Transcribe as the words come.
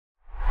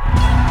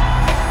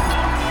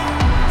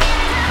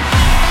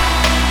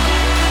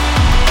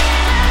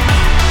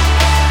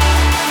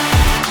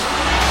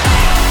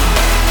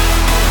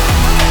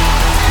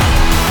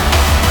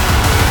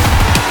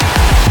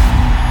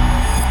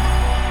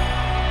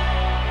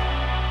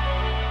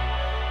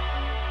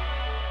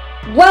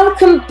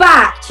Welcome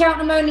back,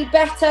 Cheltenham Only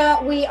Better.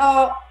 We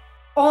are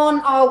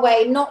on our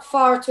way, not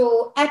far at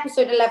all.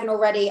 Episode 11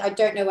 already. I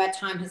don't know where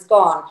time has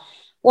gone.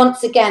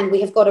 Once again,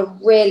 we have got a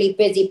really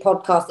busy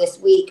podcast this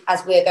week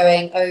as we're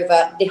going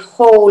over the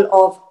whole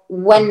of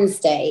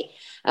Wednesday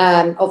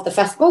of the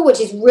festival, which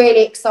is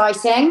really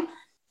exciting.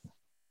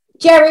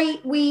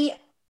 Jerry, we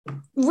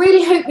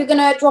really hope you're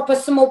going to drop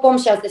us some more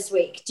bombshells this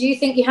week. Do you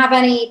think you have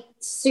any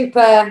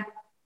super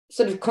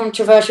sort of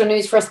controversial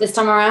news for us this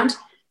time around?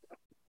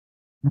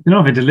 I don't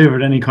know if I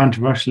delivered any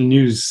controversial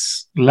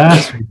news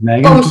last week,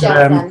 Megan.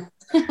 Bombshells,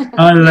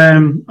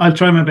 then. I'll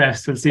try my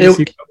best. We'll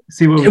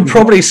see what he'll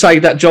probably say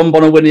that John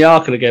Bonner win the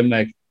Arkle again,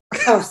 Meg.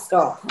 Oh,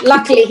 stop.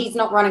 Luckily, he's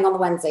not running on the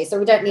Wednesday, so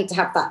we don't need to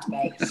have that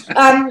debate.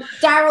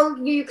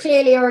 Daryl, you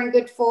clearly are in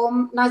good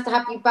form. Nice to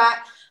have you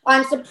back.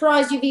 I'm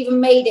surprised you've even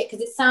made it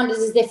because it sounded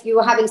as if you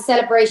were having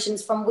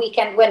celebrations from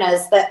weekend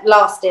winners that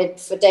lasted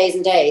for days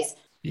and days.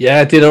 Yeah,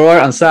 I did all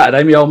right on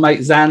Saturday. My old mate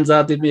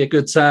Zanza did me a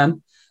good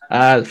turn.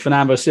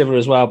 Fernando Silva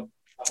as well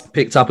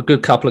picked up a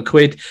good couple of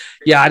quid.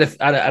 Yeah,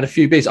 I had a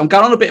few bits. I'm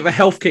going on a bit of a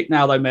health kick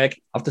now, though, Meg.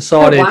 I've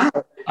decided. Oh,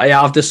 wow.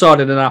 I've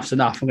decided enough's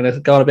enough. I'm going to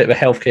go on a bit of a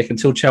health kick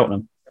until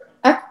Cheltenham.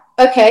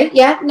 Okay,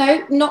 yeah,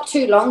 no, not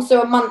too long.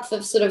 So a month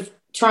of sort of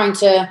trying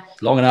to.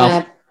 Long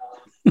enough.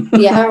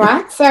 Yeah, all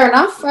right, fair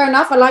enough.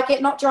 I like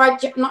it. Not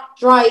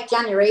dry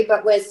January,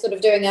 but we're sort of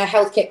doing a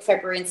health kick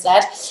February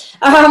instead.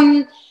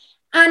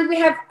 And we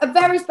have a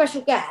very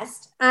special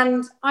guest,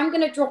 and I'm going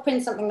to drop in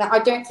something that I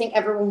don't think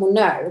everyone will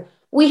know.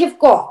 We have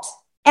got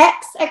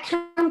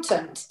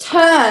ex-accountant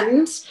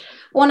turned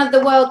one of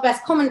the world's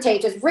best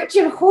commentators,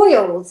 Richard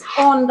Hoyles,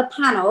 on the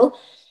panel.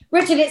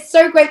 Richard, it's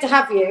so great to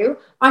have you.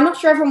 I'm not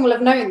sure everyone will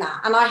have known that,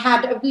 and I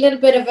had a little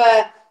bit of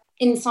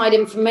inside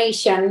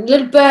information.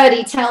 Little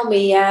birdie tell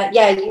me,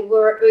 you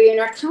were an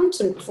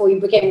accountant before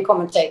you became a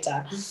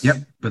commentator. Yep,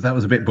 but that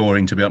was a bit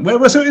boring to be honest.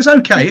 Well, so it was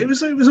okay. It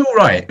was all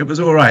right. It was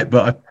all right,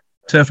 but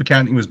turf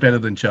accounting was better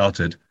than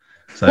chartered.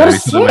 So what a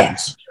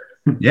switch!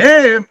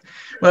 Yeah.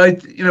 Well,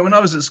 when I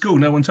was at school,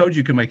 no one told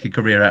you could make a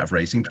career out of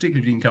racing,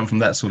 particularly if you didn't come from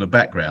that sort of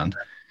background.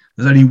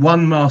 There's only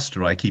one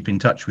master I keep in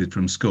touch with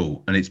from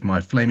school, and it's my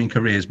flaming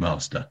careers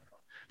master,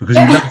 because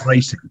he loves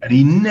racing, and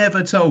he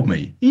never told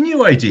me. He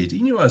knew I did.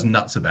 He knew I was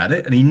nuts about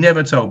it, and he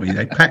never told me.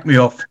 They packed me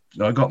off.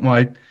 I got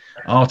my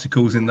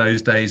articles in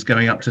those days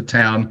going up to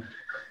town.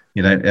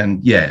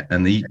 And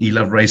he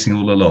loved racing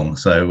all along.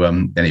 So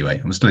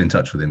anyway, I'm still in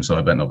touch with him, so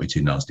I better not be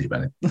too nasty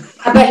about it.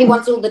 I bet he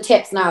wants all the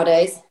tips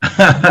nowadays.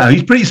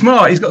 He's pretty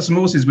smart. He's got some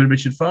horses with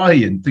Richard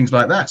Fahey and things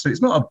like that. So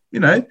it's not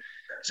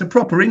it's a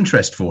proper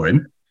interest for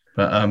him.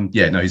 But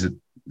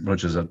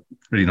Roger's a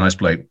really nice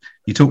bloke.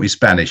 He taught me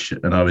Spanish,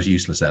 and I was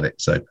useless at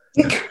it. So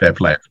fair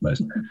play, I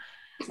suppose.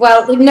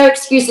 Well, no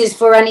excuses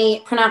for any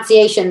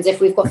pronunciations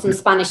if we've got some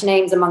Spanish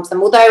names amongst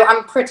them. Although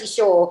I'm pretty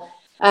sure.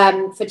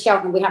 For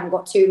Cheltenham, we haven't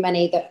got too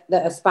many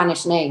that are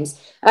Spanish names.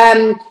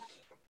 I'm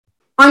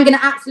going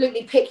to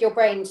absolutely pick your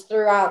brains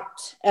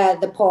throughout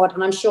the pod,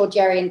 and I'm sure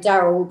Jerry and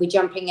Daryl will be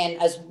jumping in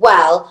as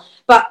well.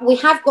 But we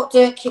have got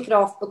to kick it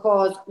off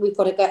because we've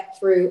got to get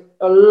through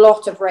a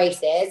lot of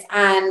races.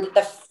 And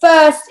the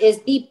first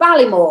is the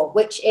Ballymore,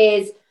 which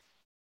is,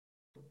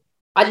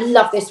 I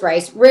love this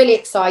race, really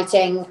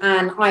exciting.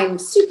 And I'm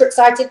super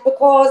excited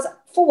because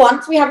for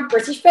once we have a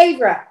British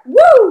favourite.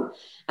 Woo!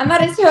 And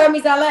that is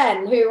Hermes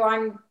Allen, who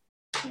I'm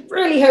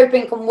really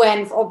hoping can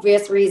win for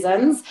obvious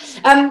reasons.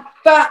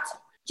 But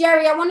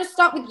Jerry, I want to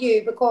start with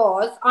you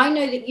because I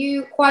know that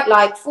you quite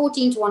like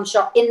 14-1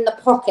 shot in the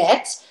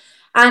pocket.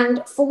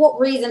 And for what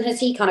reason has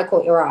he kind of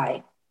caught your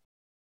eye?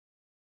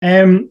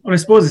 Well, I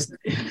suppose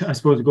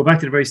to go back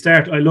to the very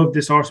start, I love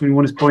this horse when he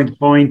won his point to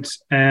point.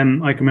 I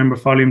can remember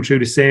following him through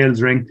the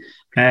sales ring.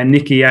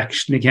 Nicky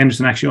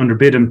Henderson actually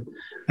underbid him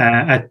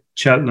at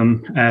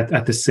Cheltenham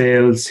at the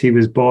sales. He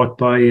was bought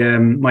by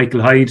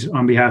Michael Hyde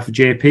on behalf of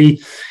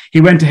JP.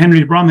 He went to Henry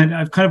de Bromhead.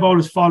 I've kind of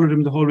always followed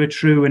him the whole way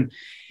through, and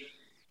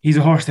he's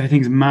a horse that I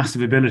think has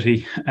massive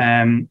ability.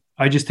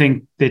 I just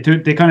think they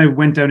kind of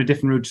went down a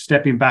different route,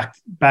 stepping back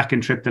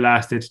and trip the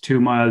last day to 2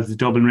 miles, the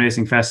Dublin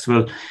Racing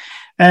Festival.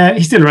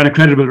 He still ran a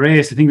credible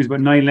race. I think he was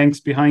about 9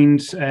 lengths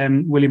behind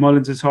Willie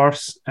Mullins'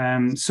 horse.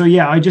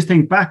 I just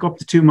think back up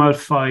to 2 mile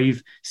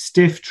 5,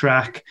 stiff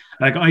track.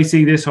 Like I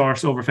see this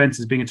horse over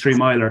fences being a 3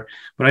 miler,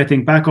 but I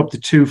think back up to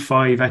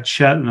 2.5 at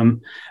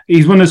Cheltenham.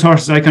 He's one of those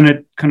horses I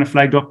kind of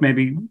flagged up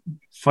maybe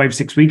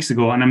 5-6 weeks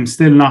ago, and I'm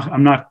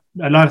not.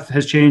 A lot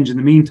has changed in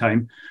the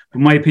meantime, but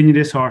my opinion,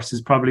 this horse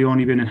has probably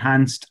only been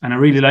enhanced, and I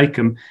really like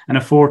him. And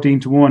a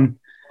 14-1.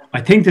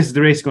 I think this is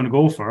the race he's going to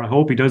go for. I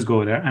hope he does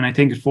go there. And I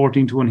think at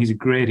 14-1, he's a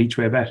great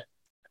each-way bet.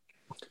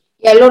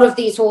 Yeah, a lot of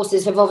these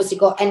horses have obviously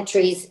got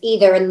entries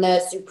either in the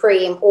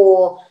Supreme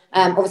or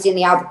obviously in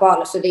the Albert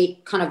Bartlett. So the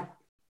kind of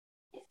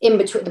in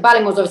between, the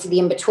Ballymore's obviously the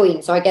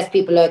in-between. So I guess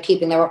people are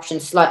keeping their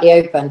options slightly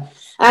open.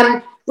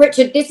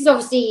 Richard, this is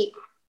obviously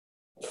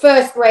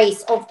first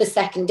race of the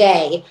second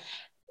day.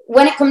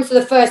 When it comes to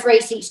the first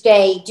race each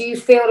day, do you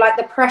feel like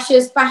the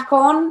pressure's back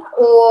on,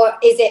 or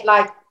is it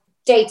like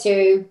day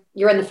 2,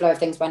 you're in the flow of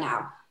things by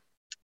now?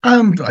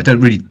 I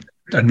don't really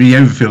don't really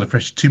ever feel the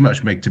pressure too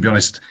much, Meg, to be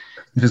honest.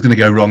 If it's going to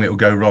go wrong, it'll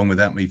go wrong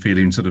without me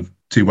feeling sort of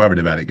too worried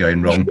about it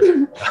going wrong.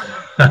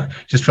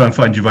 Just try and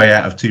find your way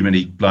out of too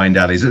many blind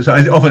alleys. So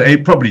often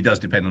it probably does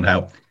depend on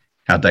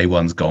how day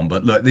one's gone.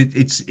 But look,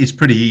 it's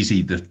pretty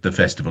easy, the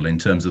festival, in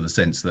terms of the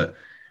sense that,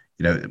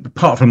 you know,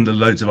 apart from the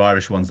loads of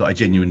Irish ones that I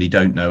genuinely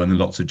don't know, and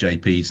lots of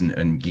JPs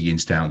and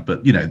Gigginstown,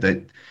 but, you know,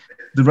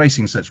 the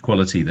racing's such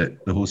quality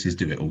that the horses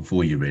do it all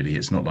for you, really.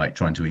 It's not like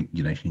trying to,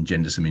 you know,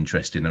 engender some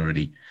interest in a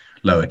really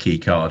lower key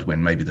card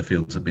when maybe the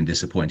fields have been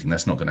disappointing.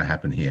 That's not going to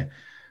happen here.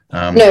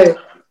 No.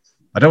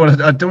 I don't want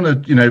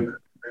to, you know,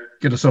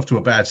 get us off to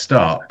a bad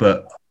start,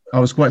 but I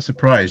was quite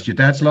surprised. Your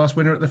dad's last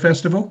winner at the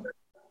festival?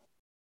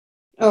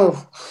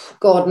 Oh,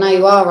 God, now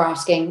you are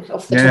asking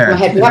off the top of my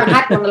head. We haven't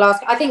had one the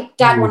last... I think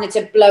Dad wanted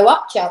to blow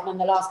up Cheltenham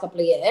the last couple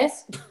of years.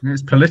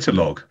 It's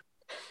Politolog,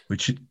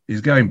 which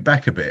is going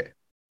back a bit.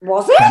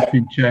 Was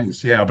it?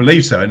 Chance. Yeah, I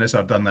believe so, unless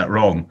I've done that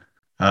wrong.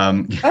 Oh,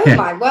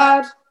 my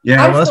word.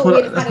 Yeah, well, that's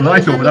what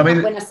I thought. But I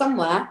mean, winner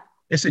somewhere.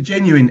 It's a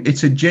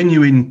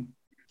genuine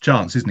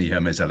chance, isn't he,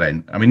 Hermes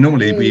Allen? I mean,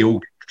 normally we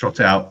all trot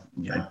out,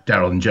 you know,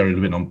 Daryl and Jerry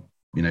have been on,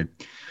 you know,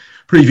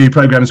 preview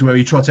programs where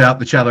we trot out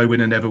the Challow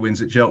winner never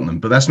wins at Cheltenham,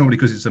 but that's normally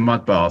because it's a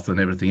mud bath and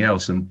everything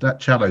else. And that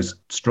Challow's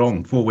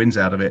strong, 4 wins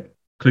out of it,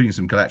 including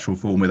some collateral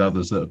form with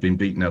others that have been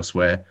beaten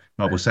elsewhere.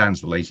 Marble Sands,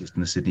 the latest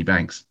in the Sydney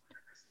Banks.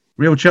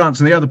 Real chance.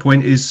 And the other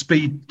point is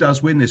speed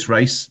does win this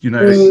race. You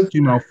know, it's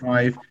 2 mile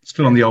 5,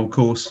 still on the old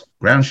course.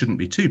 Ground shouldn't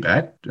be too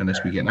bad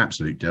unless we get an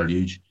absolute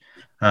deluge.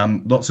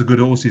 Lots of good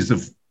horses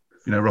of,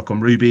 you know, Rock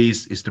on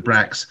Rubies,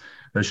 Istabrax.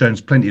 They've shown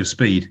plenty of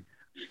speed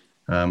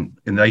in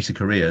the later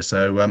career.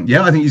 So,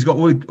 yeah, I think he's got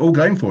all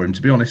going for him,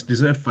 to be honest.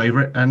 Deserved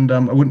favourite, and I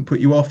wouldn't put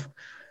you off.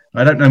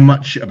 I don't know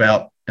much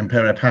about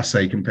Impera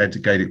Passe compared to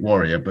Gaelic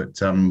Warrior, but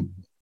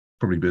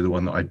probably be the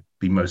one that I'd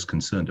be most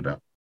concerned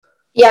about.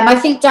 Yeah, and I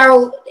think,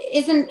 Daryl,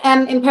 isn't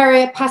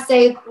Impera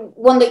Passe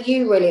one that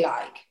you really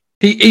like?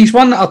 He's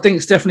one that I think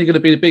is definitely going to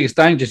be the biggest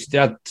danger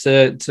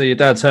to your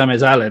dad's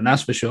Hermes Allen,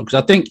 that's for sure.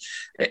 Because I think,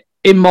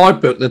 in my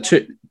book, the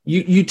two...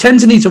 You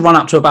tend to need to run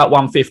up to about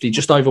 150,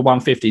 just over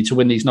 150, to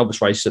win these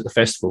novice races at the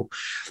festival.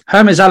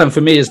 Hermes Allen, for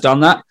me, has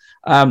done that.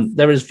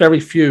 There is very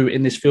few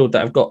in this field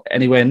that have got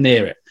anywhere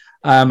near it.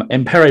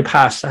 Impera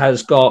Passe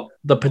has got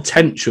the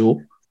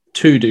potential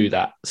to do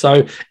that.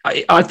 So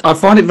I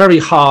find it very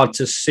hard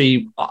to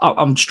see.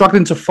 I'm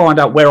struggling to find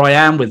out where I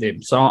am with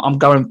him. So I'm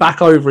going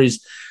back over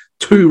his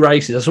 2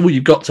 races. That's all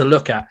you've got to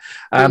look at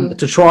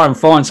to try and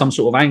find some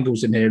sort of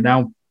angles in here.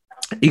 Now,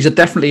 he's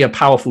definitely a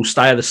powerful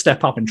stayer. The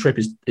step up and trip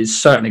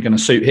is certainly going to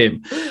suit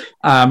him.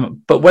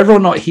 But whether or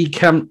not he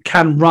can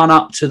run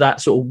up to that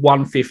sort of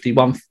 150,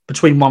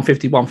 between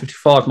 150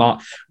 155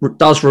 mark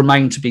does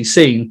remain to be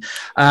seen.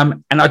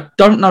 And I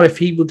don't know if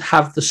he would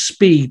have the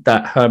speed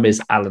that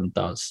Hermes Allen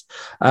does.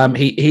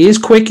 He is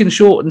quick in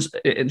short,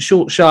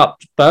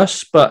 sharp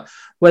bursts, but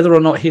whether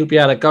or not he'll be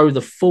able to go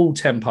the full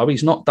tempo,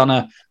 he's not done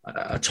a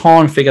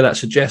time figure that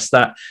suggests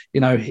that, you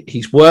know,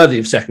 he's worthy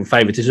of second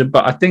favouritism.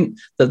 But I think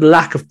the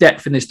lack of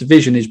depth in this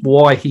division is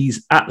why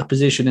he's at the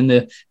position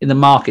in the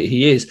market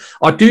he is.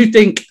 I do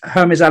think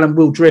Hermes Allen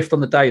will drift on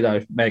the day,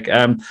 though, Meg.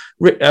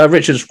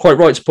 Richard's quite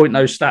right to point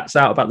those stats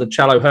out about the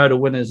Challow hurdle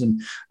winners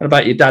and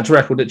about your dad's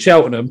record at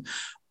Cheltenham.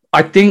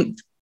 I think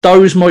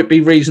those might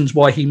be reasons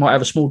why he might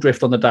have a small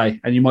drift on the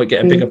day, and you might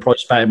get a bigger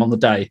price for him on the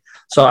day.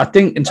 So I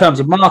think in terms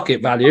of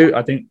market value,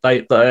 I think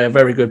they are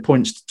very good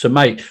points to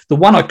make. The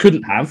one I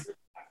couldn't have,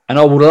 and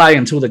I will lay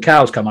until the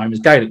cows come home, is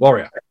Gaelic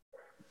Warrior.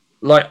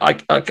 Like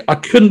I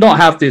could not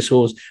have this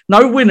horse.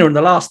 No winner in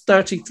the last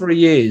 33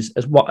 years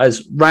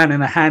as ran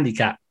in a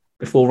handicap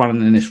before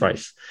running in this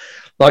race.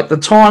 Like, the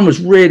time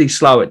was really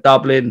slow at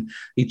Dublin.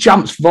 He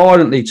jumps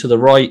violently to the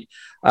right.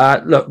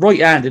 Look,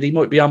 right-handed, he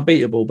might be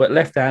unbeatable, but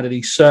left-handed,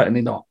 he's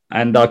certainly not.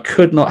 And I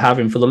could not have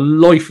him for the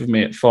life of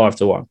me at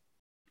 5-1.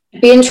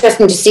 It'd be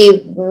interesting to see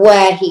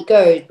where he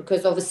goes,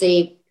 because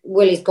obviously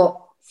Willie's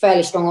got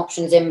fairly strong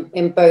options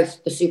in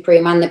both the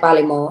Supreme and the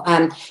Ballymore.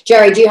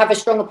 Jerry, do you have a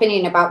strong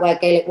opinion about where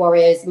Gaelic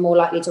Warrior is more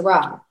likely to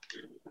run?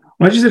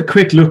 Well, I just had a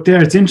quick look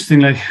there. It's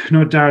interesting, like, you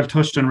know, Darryl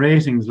touched on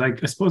ratings.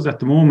 Like, I suppose at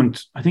the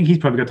moment, I think he's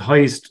probably got the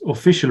highest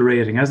official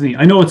rating, hasn't he?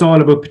 I know it's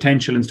all about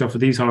potential and stuff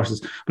with these horses,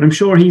 but I'm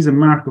sure he's a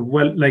mark of,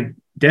 well, like,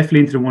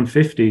 definitely into the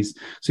 150s.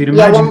 So you'd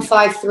imagine...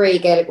 153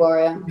 Gaelic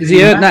Warrior. Has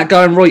he earned that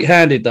going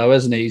right-handed, though,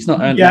 hasn't he? He's not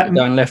earned that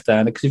going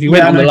left-handed, because if he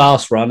went on the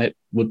last run, it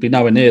would be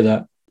nowhere near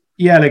that.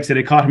 Yeah, like I said,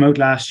 they caught him out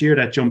last year,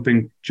 that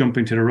jumping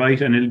to the right,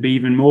 and it'll be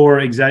even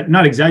more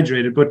not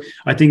exaggerated, but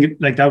I think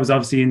like that was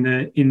obviously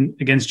in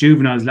against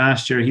juveniles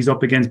last year. He's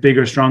up against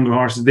bigger, stronger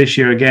horses this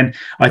year again.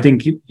 I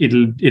think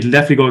it'll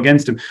definitely go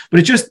against him.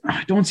 But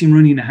I don't see him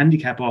running a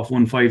handicap off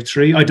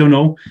 153. I don't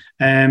know.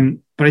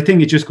 But I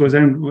think it just goes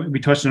down, we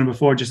touched on it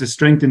before, just the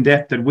strength and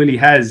depth that Willie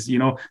has. You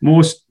know,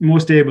 most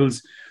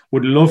stables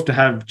would love to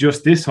have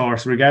just this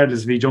horse,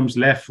 regardless if he jumps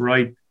left,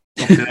 right,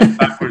 upside down,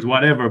 backwards,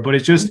 whatever. But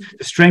it's just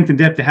the strength and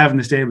depth they have in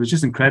the stable is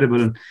just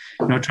incredible. And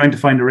trying to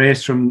find a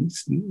race from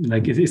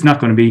it's not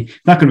going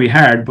to be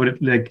hard. But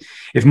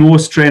if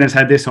most trainers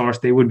had this horse,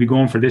 they would be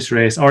going for this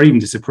race or even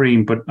the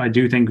Supreme. But I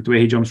do think the way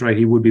he jumps right,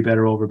 he would be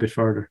better over a bit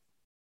further.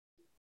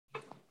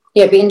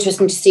 Yeah, it'd be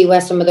interesting to see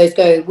where some of those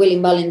go. Willie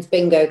Mullins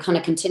bingo kind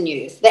of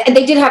continues.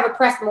 They did have a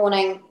press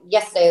morning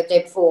yesterday or the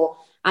day before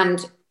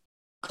and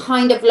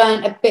kind of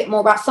learned a bit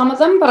more about some of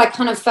them, but I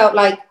kind of felt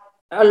like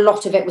a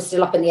lot of it was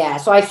still up in the air.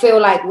 So I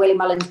feel like Willie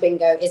Mullins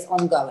bingo is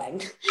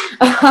ongoing.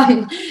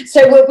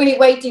 So we'll be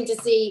waiting to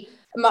see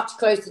much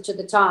closer to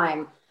the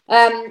time.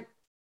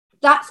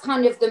 That's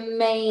kind of the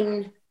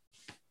main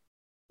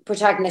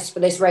protagonist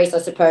for this race, I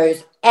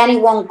suppose.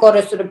 Anyone got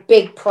a sort of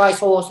big price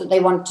horse that they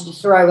wanted to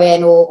throw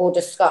in or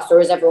discuss, or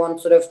is everyone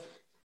sort of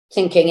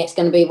thinking it's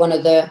going to be one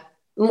of the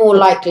more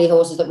likely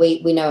horses that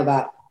we know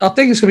about? I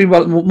think it's going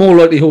to be more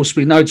likely horse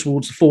we know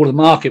towards the forward of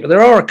the market, but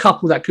there are a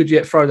couple that could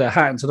yet throw their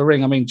hat into the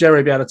ring. I mean, Jerry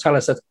will be able to tell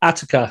us that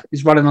Attica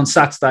is running on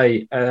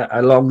Saturday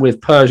along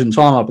with Persian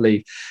Time, I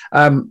believe.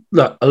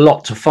 Look, a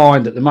lot to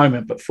find at the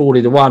moment, but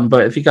 40-1.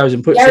 But if he goes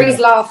and puts Jerry's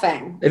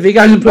laughing. If he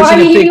goes and puts in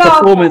a big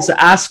performance at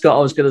Ascot, I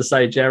was going to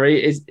say,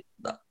 Jerry,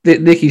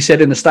 Nicky said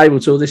in the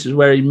stable tour, this is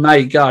where he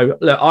may go.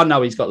 Look, I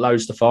know he's got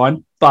loads to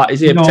find, but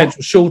is he a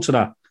potential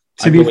shortener?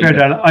 To be fair,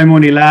 Dal, I'm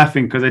only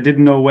laughing because I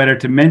didn't know whether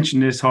to mention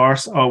this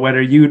horse or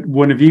whether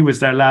one of you would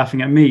start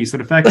laughing at me. So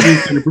the fact that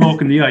he's kind of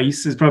broken the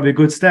ice is probably a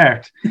good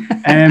start.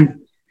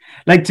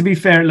 To be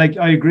fair,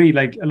 I agree.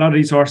 Like a lot of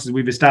these horses,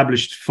 we've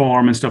established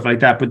form and stuff like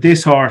that. But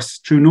this horse,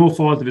 through no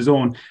fault of his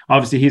own,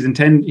 obviously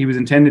he was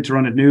intended to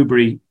run at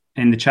Newbury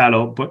in the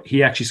Challow, but he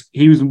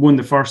was one of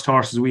the first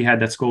horses we had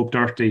that scoped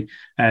dirty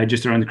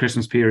just around the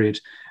Christmas period.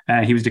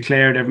 He was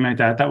declared, everything like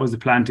that. That was the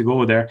plan to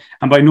go there.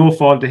 And by no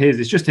fault of his,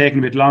 it's just taken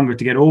a bit longer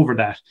to get over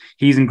that.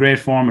 He's in great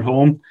form at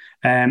home.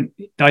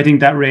 I think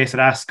that race at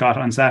Ascot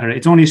on Saturday,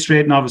 it's only a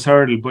straight novice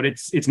hurdle, but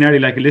it's nearly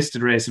like a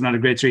listed race, if not a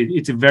grade 3.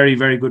 It's a very,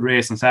 very good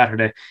race on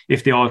Saturday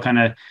if they all kind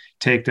of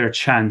take their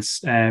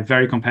chance.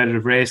 Very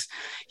competitive race.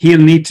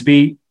 He'll need to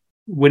be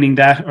winning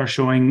that or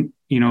showing,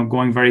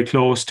 going very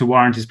close to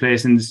warrant his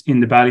place in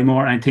the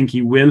Ballymore. And I think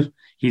he will.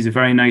 He's a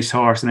very nice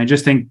horse, and I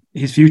just think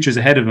his future's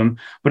ahead of him.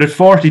 But at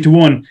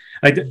 40-1,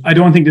 I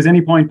don't think there's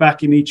any point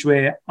backing him each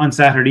way on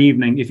Saturday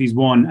evening if he's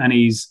won and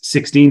he's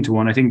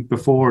 16-1. I think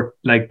before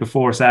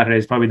Saturday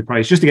is probably the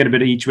price, just to get a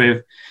bit of each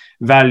way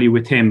value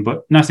with him.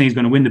 But not saying he's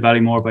going to win the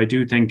Ballymore, but I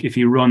do think if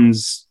he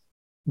runs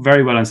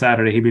very well on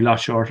Saturday, he'll be a lot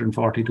shorter than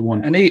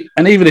 40-1.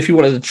 And even if you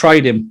wanted to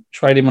trade him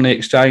on the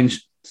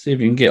exchange, see if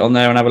you can get on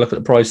there and have a look at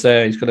the price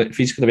there. If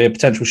he's going to be a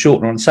potential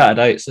shortener on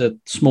Saturday, it's a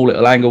small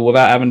little angle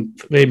without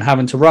him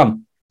having to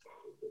run.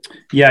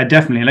 Yeah,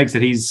 definitely. Like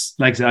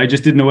I said, I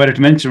just didn't know whether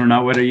to mention or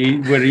not, whether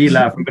he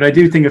laughing. But I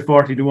do think at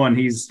 40-1,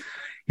 he's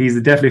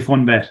definitely a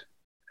fun bet.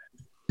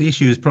 The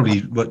issue is probably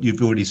what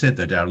you've already said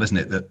there, Darryl, isn't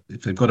it? That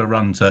if they've got to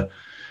run to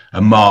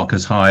a mark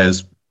as high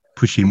as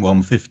pushing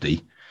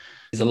 150,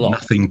 there's a lot.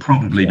 Nothing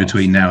probably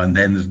between now and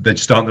then. They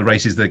just aren't the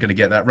races they're going to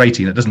get that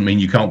rating. It doesn't mean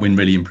you can't win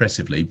really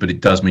impressively, but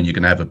it does mean you're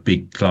going to have a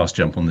big class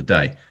jump on the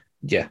day.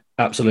 Yeah,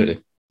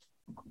 absolutely.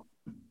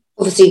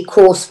 Obviously,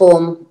 course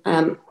form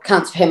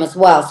counts for him as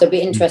well. So it'd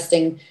be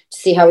interesting to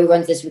see how he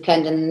runs this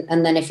weekend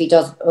and then if he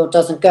does or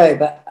doesn't go.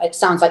 But it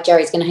sounds like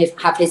Jerry's going to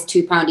have his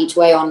 £2 each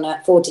way on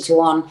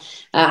 40-1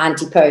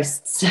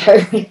 anti-post. So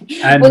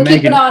we'll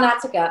keep an eye on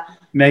Attica.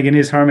 Megan,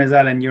 is Hermes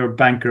Allen your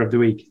banker of the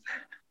week?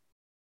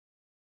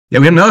 Yeah,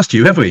 we haven't asked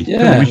you, have we?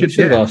 Yeah, we should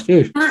have asked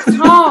you. That's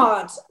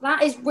hard.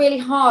 That is really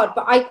hard.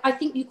 But I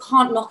think you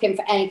can't knock him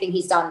for anything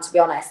he's done, to be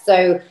honest.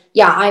 So,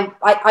 yeah,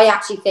 I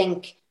actually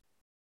think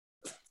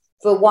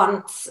for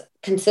once,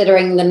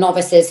 considering the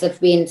novices have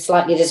been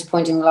slightly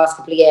disappointing the last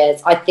couple of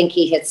years, I think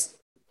he has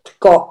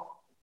got...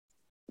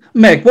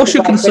 Meg, what's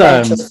your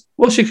concerns?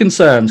 What's your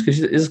concerns?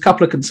 Because there's a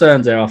couple of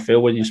concerns there, I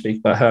feel, when you speak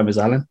about Hermes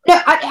Allen. No,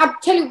 I'll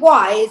tell you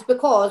why. Is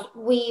because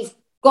we've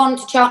gone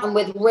to Cheltenham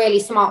with really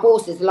smart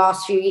horses the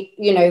last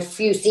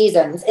few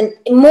seasons, and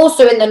more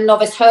so in the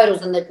novice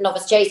hurdles and the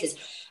novice chases.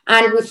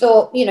 And we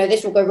thought,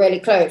 this will go really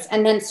close.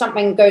 And then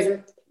something goes...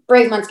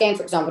 Braveman's Game,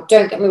 for example,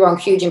 don't get me wrong,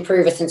 huge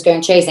improver since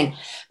going chasing.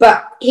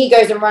 But he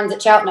goes and runs at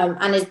Cheltenham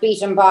and is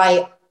beaten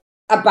by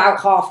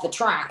about half the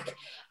track.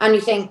 And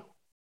you think,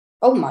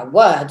 oh my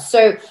word.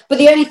 So, but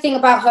the only thing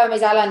about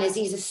Hermes Allen is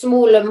he's a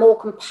smaller, more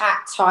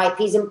compact type.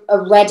 He's a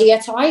readier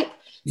type.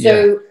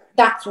 So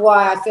that's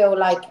why I feel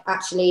like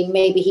actually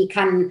maybe he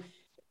can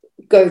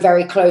go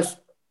very close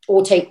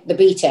or take the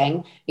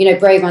beating.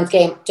 Braveman's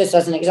Game, just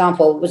as an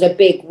example, was a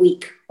big,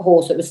 weak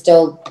horse that was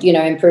still,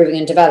 improving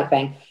and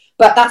developing.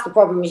 But that's the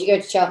problem, is you go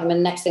to Cheltenham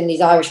and the next thing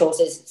these Irish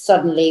horses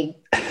suddenly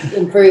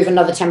improve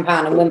another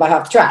 £10 and win by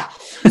half the track.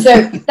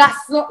 So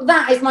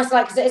that is my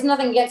slight, because it's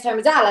nothing against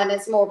Hermes Allen,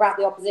 it's more about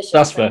the opposition.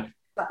 That's fair.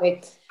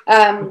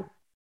 So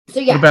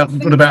yeah.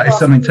 What about if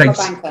something takes...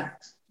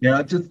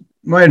 Yeah,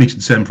 my only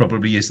concern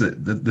probably is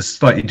that the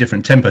slightly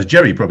different tempos.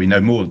 Jerry probably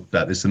know more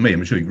about this than me.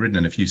 I'm sure you've ridden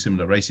in a few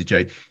similar races,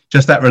 Jerry.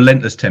 Just that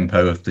relentless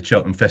tempo of the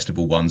Cheltenham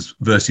Festival ones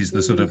versus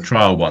the sort of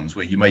trial ones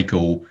where you may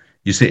call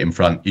you sit in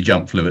front, you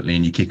jump fluently,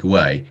 and you kick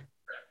away.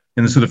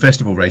 In the sort of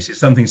festival races,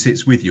 something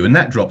sits with you and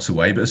that drops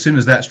away. But as soon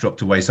as that's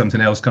dropped away, something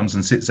else comes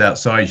and sits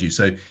outside you.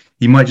 So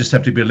he might just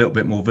have to be a little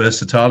bit more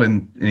versatile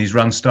in his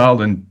run style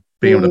than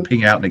being able to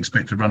ping out and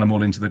expect to run them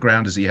all into the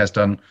ground as he has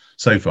done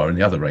so far in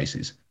the other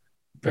races.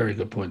 Very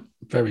good point.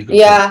 Very good.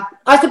 Yeah, point.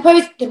 I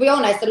suppose, to be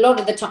honest, a lot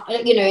of the time,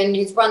 in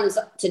his runs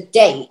to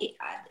date,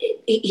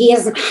 he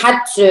hasn't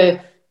had to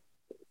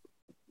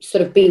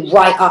sort of be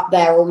right up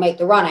there or make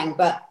the running,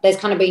 but there's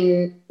kind of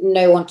been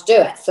no one to do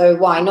it. So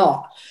why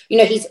not?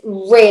 He's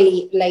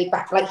really laid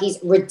back. Like he's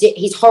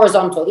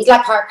horizontal. He's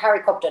like Harry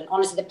Cobden.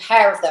 Honestly, the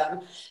pair of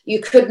them, you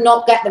could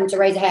not get them to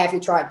raise a hair if you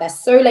tried. They're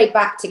so laid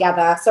back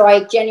together. So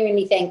I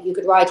genuinely think you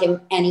could ride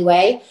him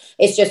anyway.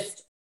 It's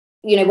just,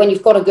 when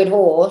you've got a good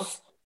horse,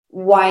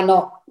 why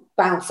not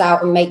bounce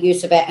out and make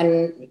use of it?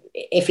 And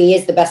if he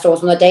is the best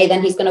horse on the day,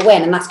 then he's going to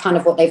win. And that's kind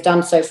of what they've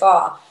done so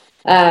far.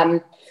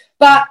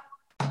 But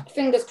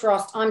fingers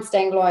crossed, I'm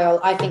staying loyal.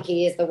 I think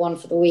he is the one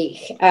for the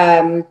week.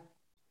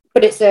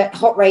 But it's a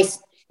hot race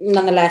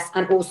nonetheless.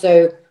 And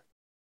also,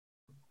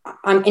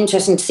 I'm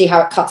interested to see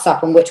how it cuts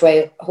up and which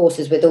way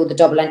horses with all the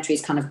double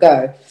entries kind of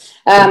go.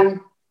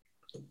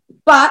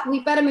 But we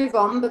better move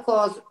on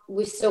because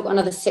we've still got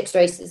another 6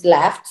 races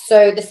left.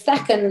 So the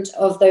second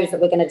of those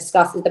that we're going to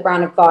discuss is the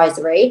Brown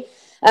Advisory.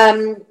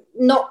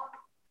 Not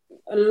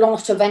a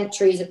lot of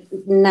entries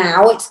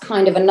now. It's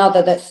kind of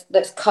another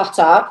that's cut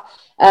up.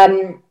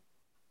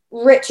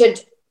 Richard,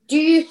 do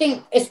you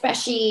think,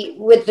 especially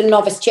with the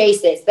novice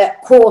chases,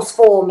 that course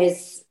form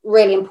is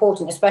really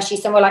important, especially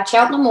somewhere like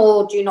Cheltenham,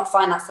 or do you not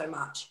find that so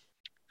much?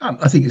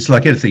 I think it's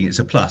like anything. It's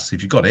a plus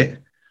if you got it.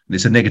 And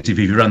it's a negative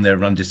if you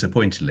run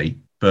disappointingly.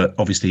 But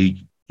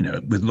obviously,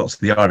 with lots of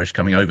the Irish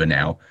coming over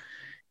now,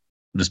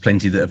 there's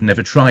plenty that have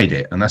never tried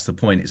it. And that's the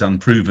point. It's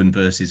unproven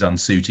versus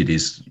unsuited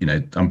is,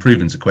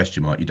 unproven's a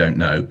question mark. You don't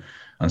know.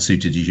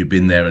 Unsuited is you've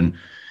been there and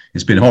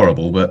it's been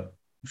horrible. But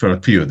for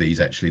a few of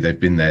these, actually, they've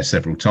been there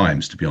several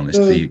times, to be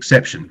honest. The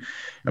exception.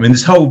 I mean,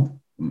 this whole,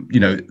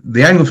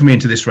 the angle for me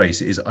into this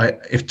race is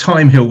if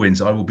Time Hill wins,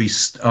 I'll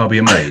be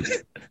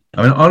amazed.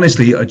 I mean,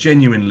 honestly,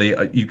 genuinely,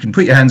 you can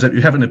put your hands up.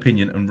 You have an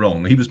opinion and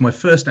wrong. He was my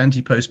first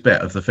anti-post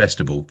bet of the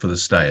festival for the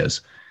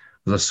stayers.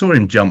 Because I saw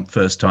him jump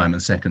first time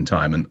and second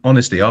time. And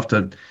honestly,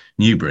 after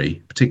Newbury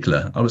in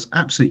particular, I was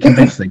absolutely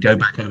convinced they'd go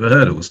back over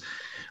hurdles.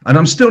 And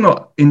I'm still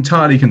not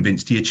entirely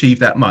convinced he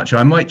achieved that much.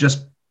 I might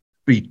just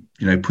be,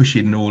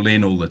 pushing all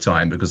in all the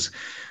time but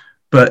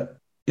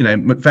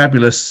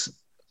McFabulous,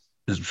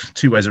 there's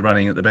 2 ways of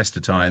running at the best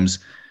of times.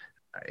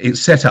 It's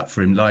set up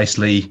for him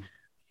nicely.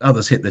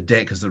 Others hit the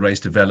deck as the race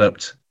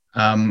developed.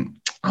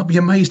 I'll be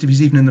amazed if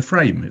he's even in the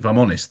frame, if I'm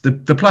honest.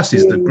 The plus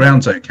is the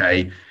ground's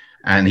okay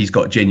and he's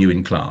got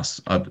genuine class.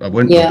 I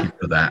won't knock him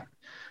for that.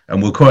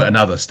 And we'll quote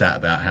another stat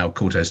about how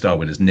Courtauld Star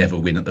winners never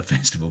win at the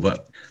festival,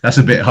 but that's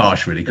a bit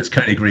harsh, really, because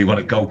Coney won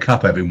a Gold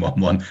Cup having won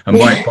one, and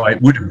Mike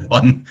White would have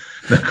won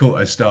the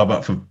Courtauld Star,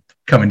 but for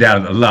coming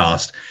down at the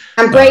last.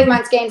 And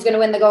Bravemans's Game's going to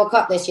win the Gold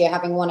Cup this year,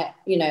 having won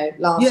it,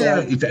 last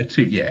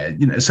year.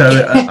 Yeah,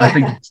 so I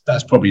think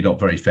that's probably not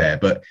very fair.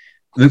 But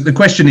the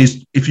question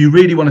is, if you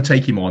really want to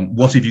take him on,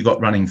 what have you got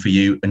running for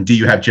you, and do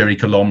you have Jerry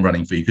Colombe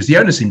running for you? Because the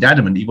owner seemed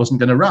adamant he wasn't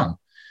going to run.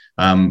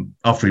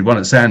 After he won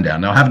at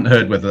Sandown. Now, I haven't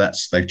heard whether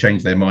they've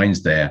changed their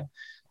minds there.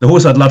 The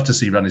horse I'd love to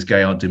see run is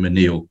Gaillard du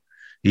Mesnil.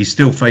 He's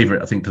still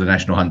favourite, I think, for the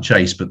National Hunt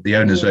Chase, but the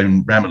owner's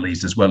own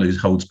Ramillies as well, who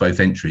holds both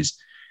entries.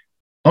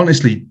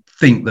 Honestly,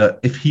 think that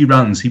if he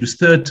runs, he was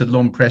third to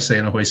L'Homme-Pressé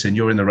and Ahoy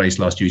Seigneur in the race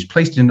last year. He's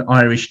placed in an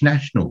Irish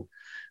national.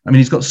 I mean,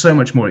 he's got so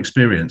much more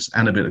experience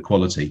and a bit of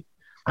quality.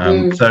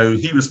 So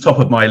he was top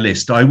of my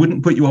list. I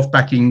wouldn't put you off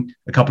backing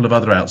a couple of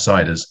other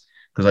outsiders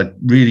because I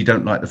really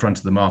don't like the front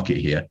of the market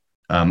here.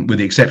 With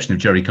the exception of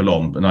Jerry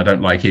Colombe, and I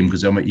don't like him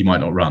because he might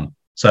not run.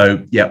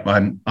 So, yeah,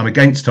 I'm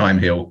against Time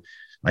Hill.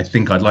 I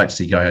think I'd like to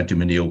see Gaillard du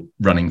Mesnil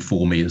running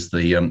for me as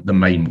the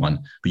main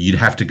one, but you'd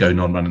have to go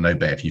non-run and no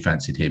bet if you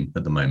fancied him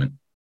at the moment.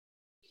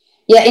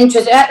 Yeah,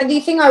 interesting. The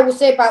thing I will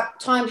say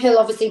about Time Hill,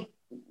 obviously,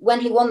 when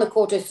he won the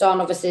Courtauld Star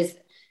Novices,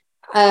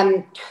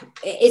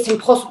 it's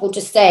impossible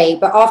to say,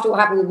 but after what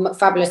happened with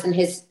McFabulous and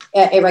his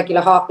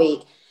irregular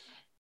heartbeat,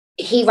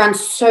 he ran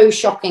so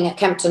shocking at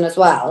Kempton as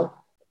well.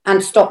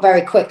 And stopped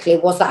very quickly.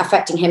 Was that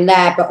affecting him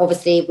there? But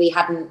obviously we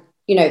hadn't,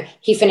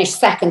 he finished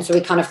second. So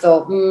we kind of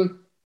thought,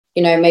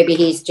 maybe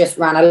he's just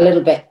ran a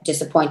little bit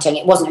disappointing.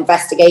 It wasn't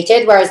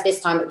investigated. Whereas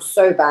this time it was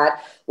so bad.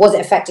 Was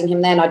it affecting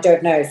him then? I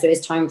don't know. So is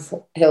Time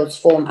Hill's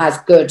form as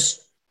good?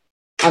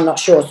 I'm not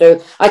sure.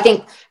 So I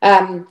think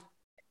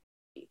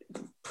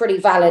pretty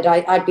valid.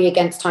 I'd be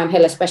against Time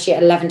Hill, especially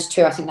at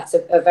 11-2. I think that's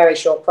a very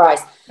short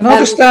price. Can I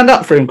just stand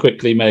up for him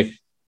quickly, Meg?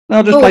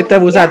 I'll just play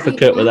devil's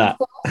advocate with that.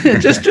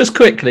 just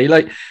quickly,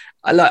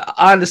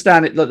 I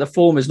understand it. Like the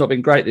form has not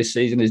been great this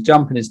season. His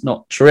jumping is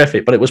not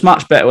terrific, but it was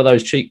much better with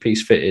those cheek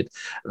piece fitted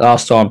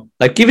last time.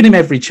 They've given him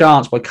every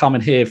chance by coming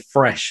here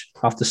fresh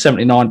after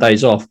 79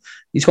 days off.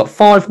 He's got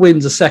 5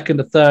 wins, a second,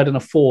 a third, and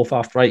a fourth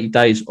after 80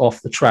 days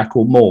off the track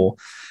or more.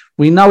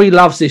 We know he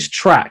loves this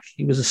track.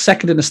 He was a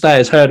second in the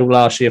Stayers Hurdle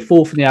last year,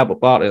 fourth in the Albert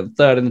Bartlett, and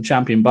third in the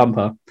Champion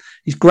Bumper.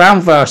 He's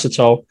ground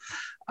versatile.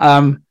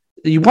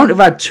 You won't have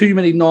had too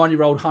many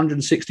 9-year-old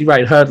 160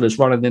 rated hurdlers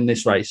running in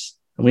this race.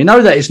 And we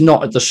know that it's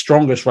not the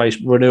strongest race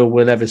Renewal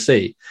will ever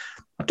see.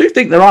 I do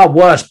think there are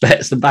worse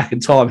bets than back in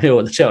Time Hill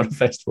at the Cheltenham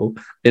Festival,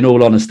 in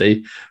all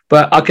honesty.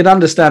 But I can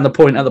understand the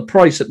point at the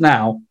price at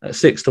now, at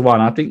 6-1.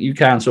 I think you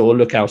can sort of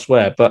look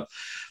elsewhere. But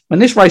when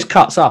this race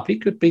cuts up, he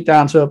could be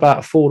down to about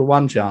a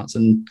 4-1 chance.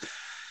 And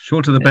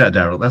shorter the better,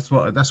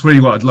 Daryl. That's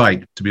really what I'd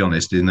like, to be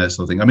honest, in that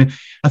sort of thing. I mean,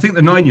 I think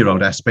the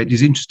 9-year-old aspect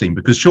is interesting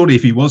because surely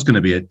if he was going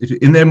to be, if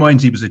in their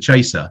minds he was a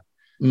chaser,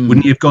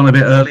 wouldn't he have gone a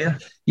bit earlier?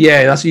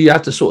 Yeah, that's you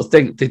have to sort of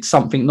think, did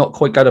something not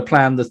quite go to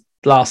plan the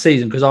last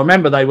season? Because I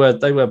remember they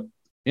were.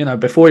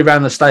 Before he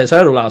ran the Stayers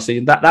Hurdle last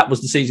season, that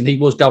was the season he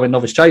was going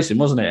novice chasing,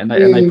 wasn't it? And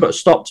they put a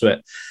stop to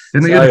it.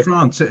 Didn't they go to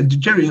France?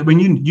 Jerry, I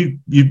mean,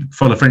 you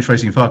follow French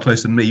racing far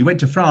closer than me. You went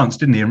to France,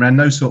 didn't he, and ran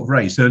no sort of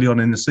race early on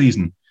in the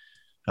season.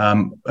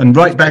 And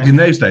right back in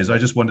those days, I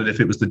just wondered if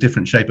it was the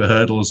different shape of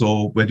hurdles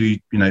or whether,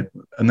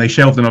 and they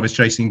shelved the novice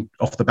chasing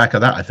off the back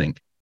of that, I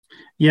think.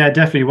 Yeah,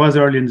 definitely was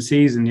early in the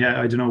season. Yeah,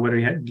 I don't know whether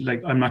he had,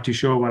 I'm not too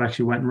sure what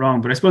actually went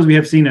wrong, but I suppose we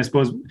have seen, I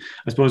suppose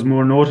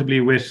more notably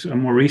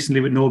more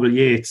recently with Noble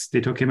Yates,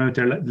 they took him out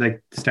there the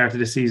start of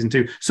the season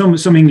too.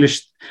 Some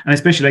English, and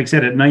especially like I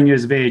said, at 9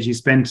 years of age, he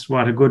spent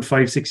a good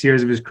 5-6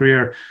 years of his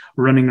career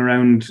running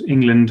around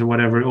England or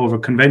whatever over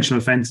conventional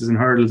fences and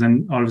hurdles,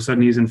 and all of a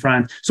sudden he's in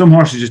France. Some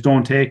horses just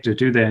don't take to it,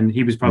 do they? And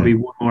he was probably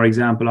one more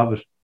example of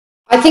it.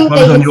 I think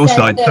on your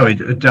side, sorry,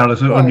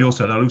 Darryl, on your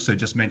side, I'll also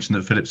just mention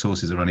that Phillips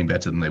horses are running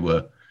better than they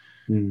were.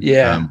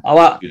 Yeah,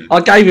 I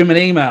gave him an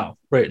email,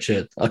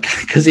 Richard,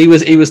 because he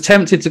was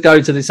tempted to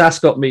go to this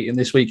Ascot meeting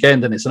this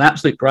weekend, and it's an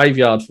absolute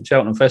graveyard for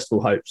Cheltenham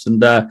Festival hopes. And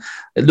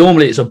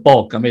normally it's a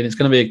bog. I mean, it's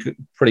going to be a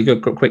pretty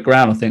good quick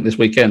round, I think, this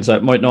weekend, so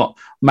it might not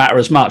matter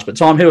as much. But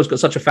Time Hill's got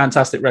such a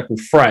fantastic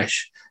record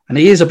fresh, and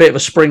he is a bit of a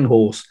spring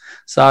horse.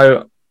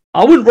 So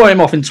I wouldn't write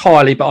him off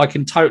entirely, but I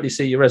can totally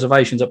see your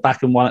reservations at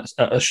backing one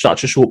at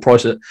such a short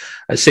price at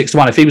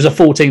 6-1. If he was a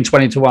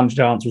 14-20-1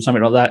 chance or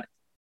something like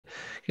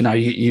that,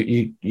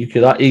 you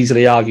could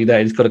easily argue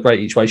that he's got a great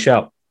each way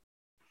shout.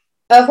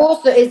 A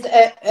horse that is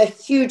a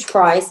huge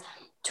prize,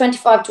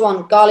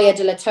 25-1, Galia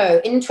de la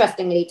Toe.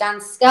 Interestingly, Dan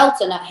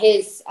Skelton at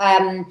his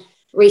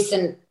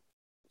recent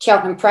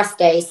Cheltenham press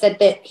day said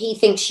that he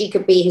thinks she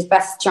could be his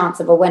best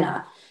chance of a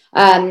winner,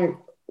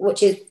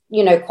 which is,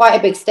 quite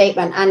a big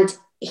statement. And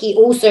he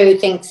also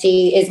thinks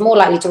he is more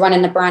likely to run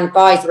in the Brand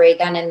Advisory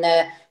than in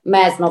the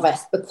Mayor's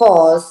Novice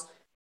because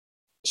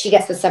she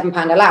gets the £7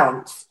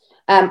 allowance.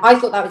 I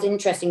thought that was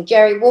interesting.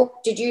 Jerry,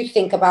 what did you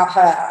think about her?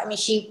 I mean,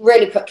 she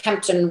really put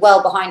Kempton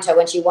well behind her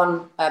when she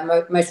won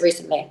most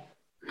recently.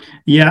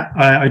 Yeah,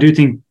 I do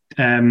think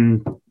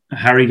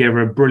Harry gave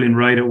her a brilliant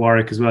ride at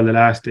Warwick as well the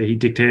last day. He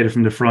dictated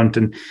from the front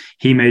and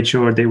he made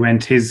sure they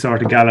went his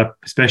sort of gallop,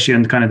 especially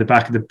on kind of the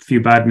back of the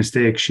few bad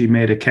mistakes she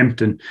made at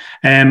Kempton.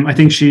 I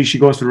think she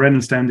goes for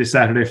Reynoldsdown this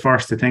Saturday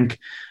first, I think.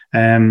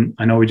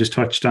 I know we just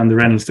touched on the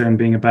Reynoldsdown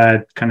being a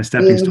bad kind of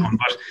stepping stone,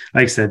 but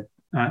like I said,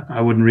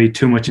 I wouldn't read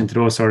too much into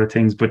those sort of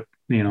things, but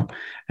yeah,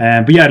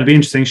 it'll be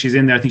interesting. She's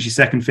in there. I think she's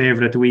second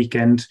favourite at the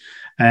weekend.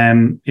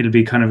 It'll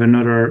be kind of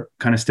another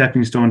kind of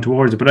stepping stone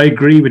towards it. But I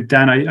agree with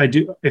Dan. I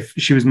do. If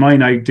she was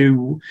mine,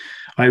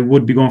 I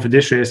would be going for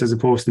this race as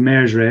opposed to the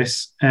Mayor's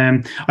race.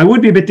 I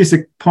would be a bit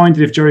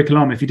disappointed if Jerry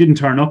Colum, if he didn't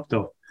turn up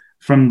though,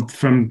 from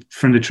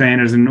the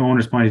trainers and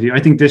owners' point of view.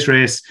 I think this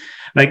race,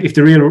 like if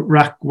the real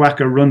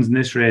whacker runs in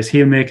this race,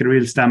 he'll make it a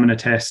real stamina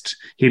test.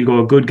 He'll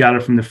go a good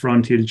gallop from the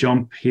front. He'll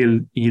jump.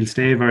 He'll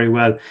stay very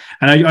well.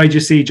 And I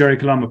just see Jerry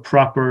Colum a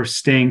proper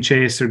staying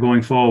chaser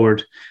going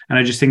forward. And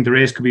I just think the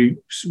race could be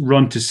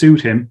run to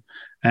suit him.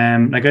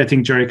 I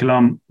think Jerry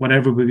Colum,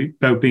 whatever will be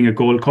about being a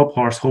Gold Cup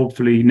horse,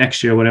 hopefully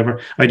next year, whatever,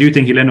 I do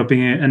think he'll end up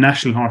being a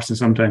national horse in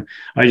some time.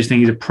 I just think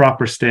he's a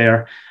proper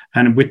stayer.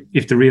 And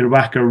if the real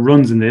whacker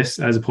runs in this,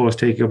 as opposed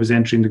to taking up his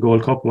entry in the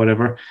Gold Cup or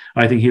whatever,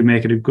 I think he'll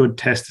make it a good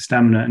test of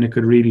stamina and it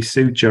could really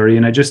suit Jerry.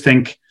 And I just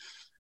think,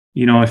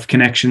 if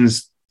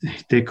Connections,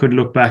 they could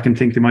look back and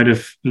think they might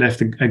have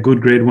left a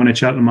good grade 1 at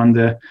Cheltenham on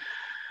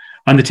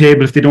the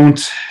table if they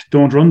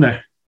don't run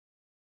there.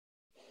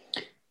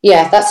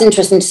 Yeah, that's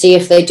interesting to see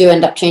if they do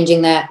end up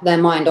changing their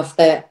mind off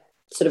their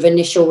sort of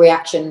initial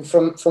reaction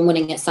from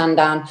winning at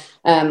Sandown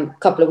a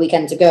couple of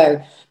weekends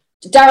ago.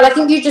 Daryl, I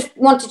think you just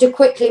wanted to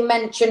quickly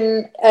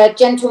mention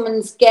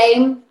Gentleman's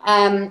Game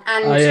and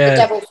the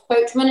Devil's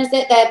Coachman, is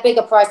it? Their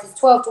bigger prices,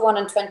 12-1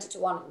 and 20-1 at the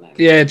moment.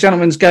 Yeah,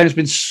 Gentleman's Game's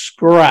been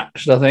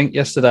scratched, I think,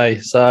 yesterday.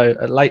 So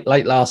late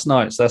last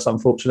night. So that's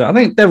unfortunate. I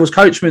think Devil's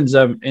Coachman's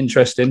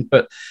interesting,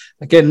 but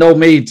again, Noel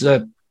Meads,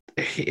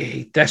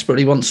 he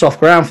desperately wants soft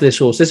ground for this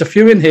horse. There's a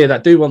few in here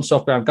that do want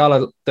soft ground.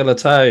 Gala de la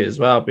Toe as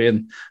well,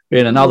 being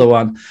another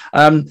one.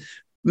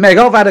 Meg,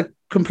 I've had a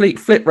complete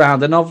flip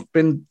round and I've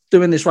been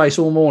doing this race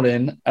all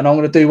morning, and I'm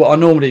going to do what I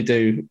normally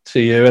do to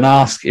you and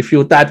ask if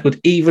your dad would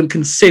even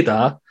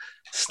consider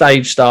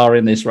Stage Star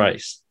in this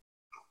race.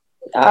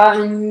 I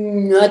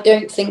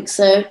don't think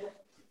so.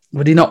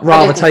 Would he not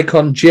rather take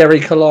on Jerry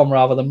Colomb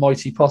rather than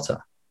Moiti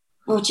Potter?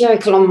 Oh, Jerry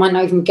Colomb might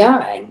not even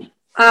going.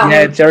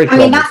 Yeah, Jerry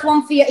Colomb. I mean, that's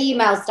one for your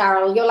emails,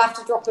 Daryl. You'll have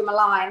to drop him a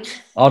line.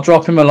 I'll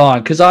drop him a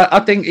line because I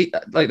think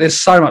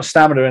there's so much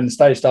stamina in the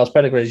Stage Stars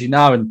pedigree, as you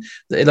know, and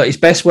his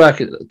best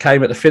work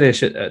came at the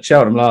finish at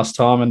Cheltenham last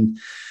time, and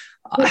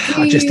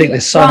I just think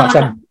there's so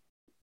much.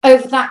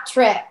 Over that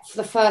trip for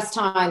the first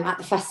time at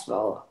the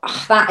festival,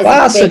 that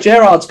is Sir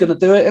Gerard's going to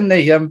do it, isn't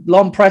he?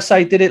 Lon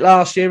Pressay did it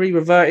last year. He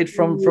reverted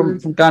from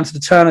going to the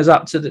Turners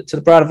up to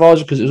the Brad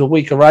Advisor because it was a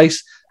weaker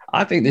race.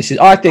 I think this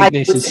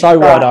is so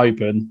wide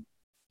open.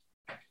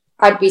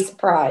 I'd be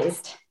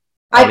surprised.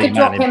 I could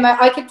drop him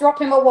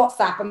a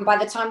WhatsApp, and by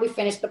the time we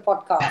finish the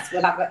podcast,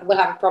 we'll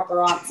have a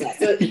proper answer.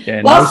 So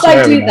whilst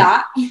I do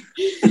that,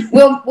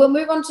 we'll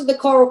move on to the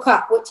Coral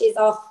Cup, which is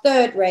our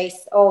third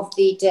race of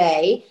the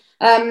day.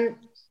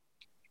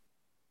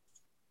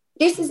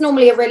 This is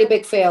normally a really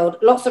big field,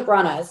 lots of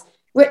runners.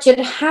 Richard,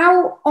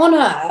 how on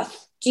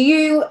earth do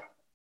you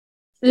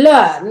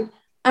learn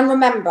and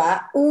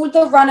remember all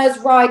the runners,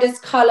 riders,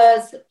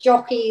 colours,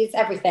 jockeys,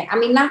 everything? I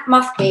mean, that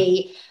must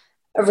be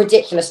a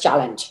ridiculous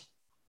challenge.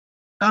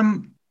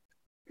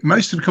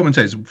 Most of the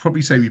commentators will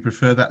probably say we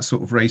prefer that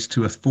sort of race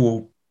to a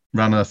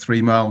 4-runner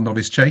 3-mile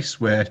novice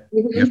chase where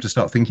you have to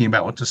start thinking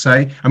about what to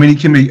say. I mean, it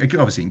can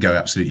go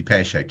absolutely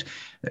pear-shaped.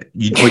 What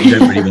you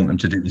don't really want them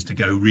to do is to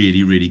go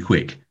really, really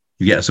quick.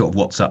 You get a sort of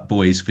What's Up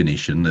Boys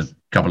finish and a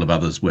couple of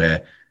others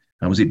where,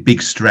 was it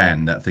Big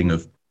Strand, that thing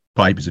of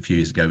Pipers a few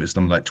years ago, it's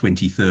something like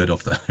 23rd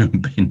off the home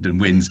bend and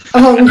wins.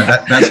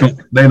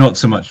 They're not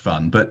so much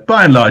fun. But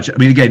by and large, I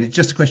mean, again, it's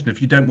just a question of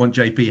you don't want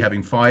JP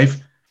having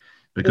 5,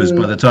 because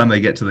by the time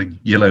they get to the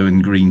yellow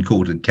and green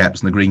quartered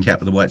caps and the green cap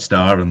of the White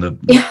Star and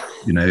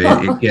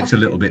it gets a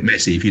little bit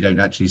messy if you don't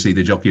actually see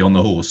the jockey on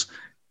the horse,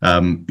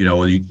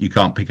 or you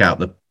can't pick out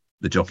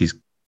the jockey's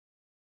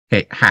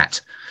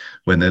hat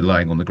when they're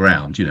lying on the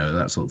ground,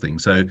 that sort of thing.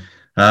 So,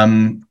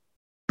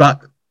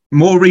 but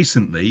more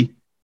recently,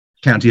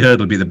 County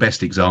Hurdle would be the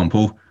best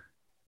example.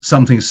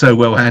 Something so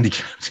well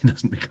handicapped, it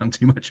doesn't become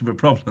too much of a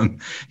problem.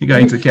 You're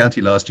going to the county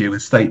last year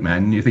with State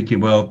Man, and you're thinking,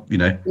 well,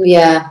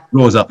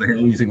 Roar's up the hill.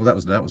 And you think, well,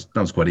 that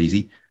was quite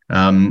easy.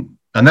 And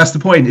that's the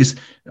point. Is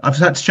I've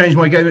had to change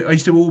my game. I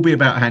used to all be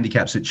about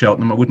handicaps at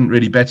Cheltenham. I wouldn't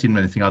really bet in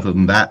anything other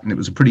than that, and it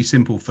was a pretty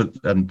simple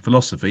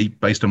philosophy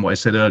based on what I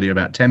said earlier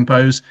about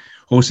tempos.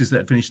 Horses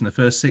that finished in the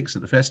first 6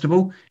 at the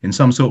festival in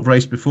some sort of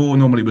race before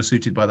normally were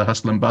suited by the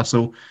hustle and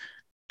bustle.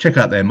 Check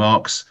out their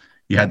marks.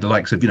 You had the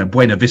likes of,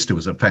 Buena Vista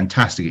was a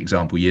fantastic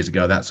example years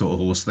ago, that sort of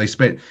horse. They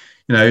spent,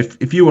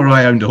 if you or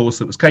I owned a horse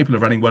that was capable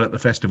of running well at the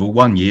festival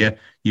one year,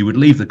 you would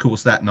leave the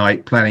course that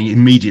night planning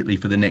immediately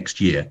for the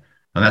next year.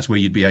 And that's where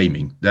you'd be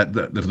aiming.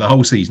 The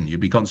whole season, you'd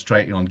be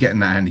concentrating on getting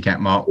that handicap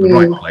mark, the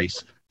right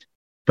place.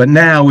 But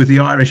now with the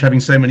Irish having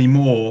so many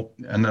more,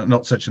 and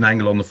not such an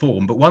angle on the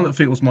form, but one that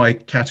fills my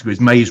category is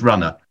Maze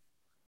Runner,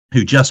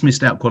 who just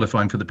missed out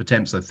qualifying for the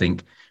Pertemps, I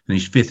think,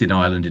 finished 5th in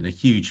Ireland in a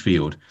huge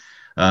field,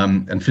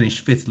 and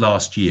finished 5th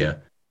last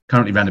year.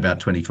 Currently ran about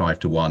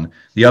 25-1.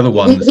 The other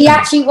one, he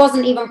actually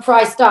wasn't even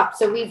priced up,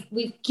 so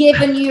we've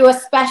given you a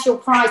special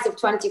price of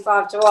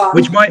 25-1,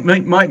 which might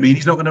mean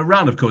he's not going to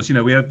run. Of course,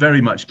 we are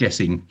very much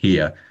guessing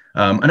here.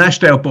 And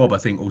Ashdale Bob, I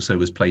think, also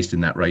was placed in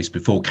that race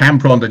before.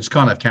 Campron, they just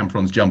can't have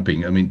Camprons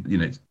jumping. I mean,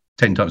 it's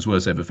 10 times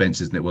worse over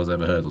fences than it was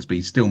over hurdles, but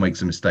he still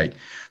makes a mistake.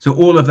 So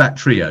all of that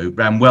trio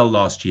ran well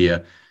last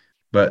year,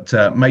 but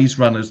Maze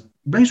Runner's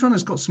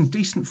got some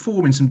decent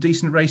form in some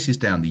decent races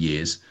down the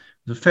years.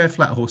 The fair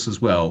flat horse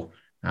as well.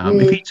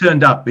 If he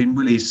turned up in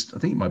Willie's, I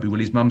think it might be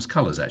Willie's mum's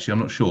colours, actually. I'm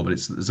not sure, but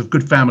there's a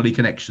good family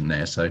connection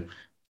there. So,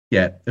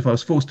 yeah, if I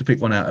was forced to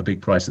pick one out at a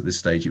big price at this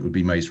stage, it would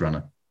be Maze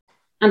Runner.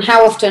 And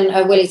how often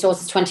are Willie's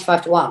horses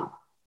 25-1? Well,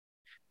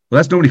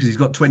 that's normally because he's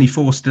got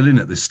 24 still in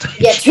at this stage.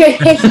 Yeah, true.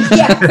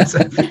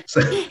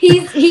 so he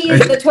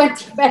is the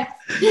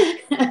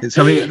 25th.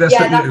 So,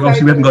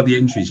 obviously we haven't got the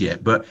entries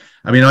yet, but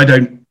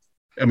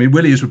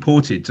Willie is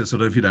reported to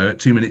sort of, at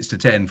 2 minutes to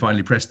 10,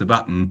 finally press the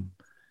button,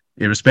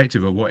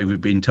 irrespective of what we've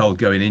been told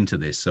going into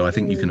this. So I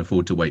think you can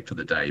afford to wait for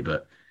the day.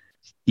 But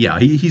yeah,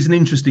 he's an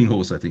interesting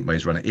horse, I think,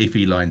 Maze Runner, if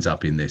he lines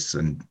up in this.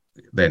 And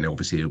then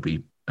obviously he'll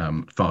be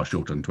far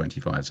shorter than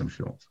 25s, I'm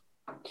sure.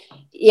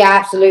 Yeah,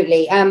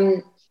 absolutely.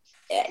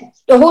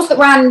 The horse that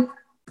ran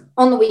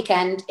on the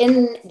weekend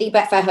in the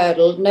Betfair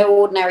Hurdle, No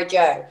Ordinary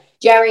Joe.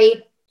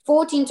 Jerry,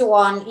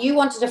 14-1. You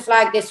wanted to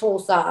flag this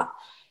horse up.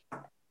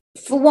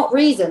 For what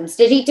reasons?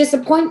 Did he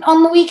disappoint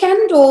on the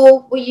weekend,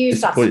 or were you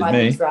satisfied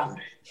with his run?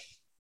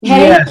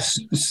 Hey? Yes.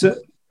 So,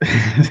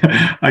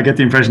 I get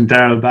the impression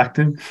Daryl backed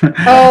him.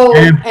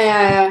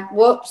 Oh,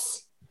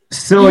 whoops.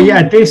 So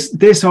yeah,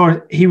 this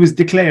horse, he was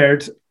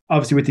declared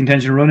obviously with the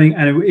intention of running,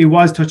 and it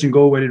was touch and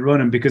go where they'd run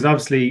him, because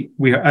obviously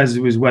as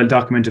it was well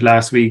documented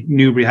last week,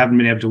 Newbury haven't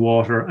been able to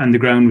water, and the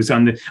ground was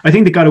I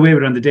think they got away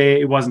with it on the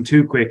day. It wasn't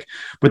too quick,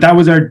 but that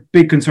was our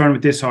big concern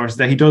with this horse,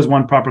 that he does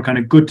want proper kind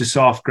of good to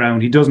soft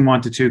ground. He doesn't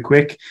want it too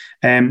quick.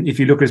 If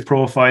you look at his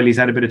profile, he's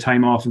had a bit of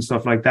time off and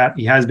stuff like that.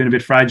 He has been a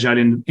bit fragile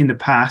in the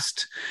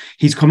past.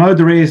 He's come out of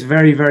the race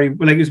very, very,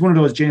 like, it was one of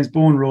those, James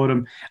Bowen rode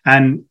him,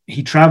 and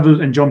he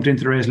travelled and jumped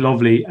into the race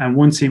lovely, and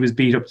once he was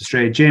beat up the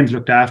straight, James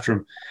looked after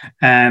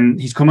him.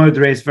 He's come out of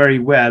the race very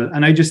well,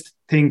 and I just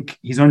think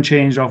he's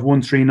unchanged off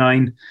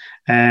 139.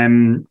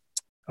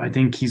 I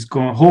think he's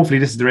going. Hopefully,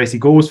 this is the race he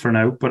goes for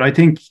now. But I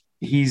think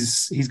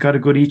he's got a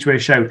good each way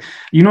shout.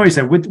 You know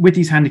yourself, with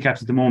these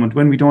handicaps at the moment,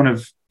 when we don't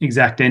have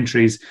exact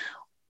entries,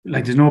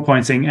 like, there's no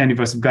point saying any of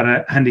us have got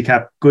a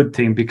handicap good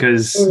thing,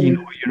 because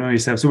you know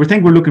yourself. So we're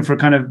looking for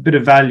kind of a bit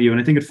of value, and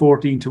I think at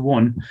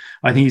 14-1,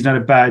 I think he's not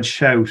a bad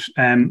shout.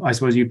 I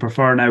suppose you'd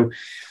prefer now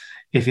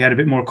if he had a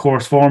bit more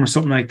course form or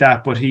something like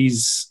that, but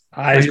he's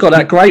got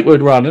that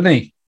Greatwood run, hasn't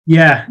he?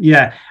 Yeah.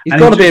 He's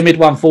got to be a mid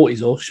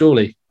 140s, or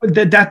surely.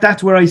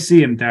 That's where I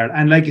see him there.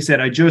 And like you said,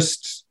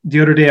 the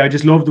other day, I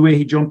just loved the way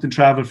he jumped and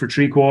travelled for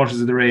 3/4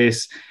 of the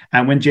race.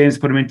 And when James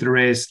put him into the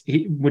race,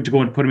 he went to go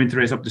and put him into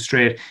the race up the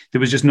straight.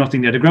 There was just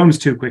nothing there. The ground was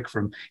too quick for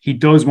him. He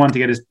does want to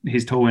get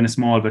his toe in a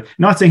small bit.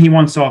 Not saying he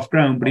wants soft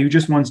ground, but he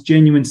just wants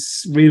genuine,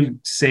 real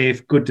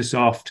safe, good to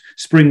soft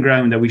spring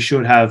ground that we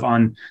should have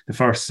on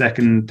the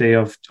second day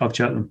of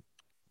Cheltenham.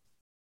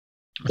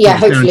 Yeah,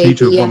 hopefully.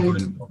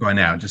 By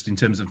now, just in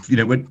terms of,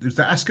 was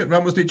the Ascot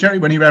run, wasn't it, Jerry,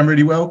 when he ran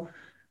really well?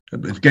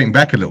 It's getting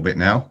back a little bit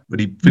now, but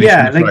he finished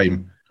in the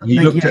frame. He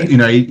looked at,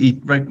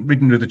 he'd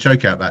ridden with a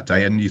choke out that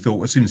day, and you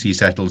thought, as soon as he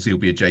settles, he'll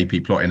be a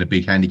JP plot in a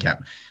big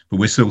handicap. But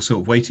we're still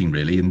sort of waiting,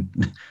 really. And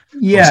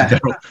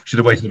Daryl should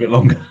have waited a bit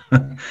longer.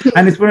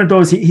 And it's one of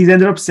those, he's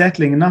ended up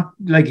settling, and not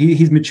like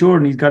he's matured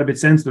and he's got a bit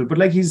sensible, but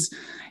like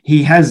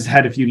he has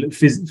had a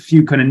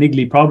few kind of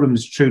niggly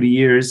problems through the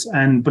years.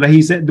 But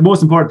he said the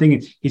most important thing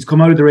is he's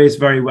come out of the race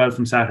very well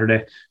from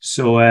Saturday.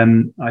 So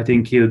I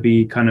think he'll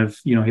be kind of,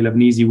 he'll have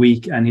an easy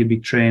week, and he'll be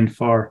trained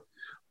for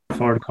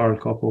the Coral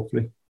Cup,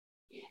 hopefully.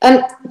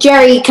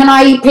 Jerry, can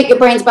I pick your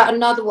brains about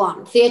another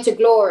one? Theatre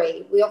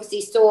Glory. We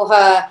obviously saw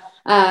her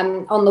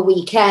on the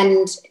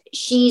weekend.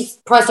 She's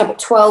priced up at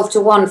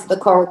 12-1 for the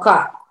Coral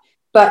Cup,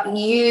 but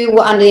you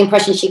were under the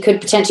impression she could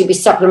potentially be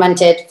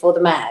supplemented for the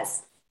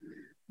mares.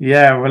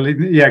 Yeah, well,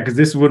 because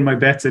this is one of my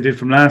bets I did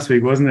from last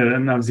week, wasn't it?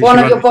 And obviously one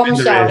of your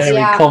bombshells.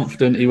 Very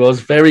confident he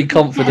was. Very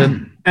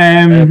confident.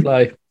 Fair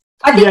play.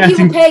 I think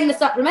you were paying the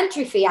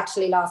supplementary fee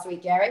actually last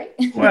week, Jerry.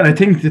 Well, I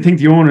think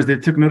the owners, they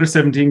took another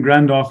 17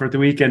 grand off her at the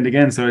weekend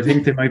again, so I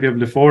think they might be able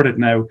to afford it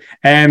now.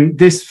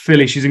 This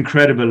filly, she's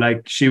incredible.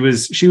 Like, she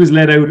was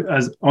let out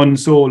as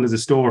unsold as a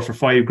store for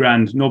 5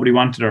 grand. Nobody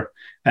wanted her.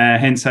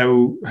 Hence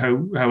how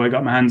I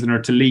got my hands on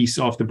her to lease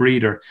off the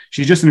breeder.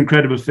 She's just an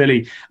incredible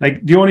filly.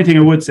 Like, the only thing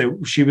I would say,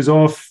 she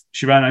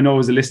ran, I know it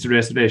was a listed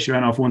race today, she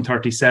ran off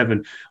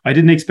 137. I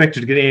didn't expect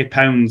her to get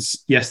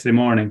 £8 yesterday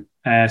morning.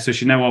 So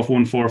she's now off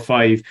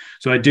 145.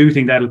 So I do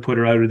think that'll put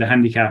her out of the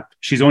handicap.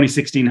 She's only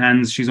 16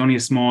 hands. She's only a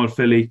small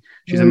filly.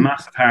 She's a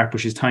massive heart,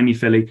 but she's tiny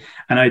filly.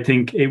 And I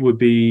think it would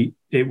be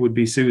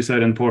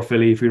suicide on poor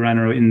filly if we ran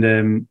her in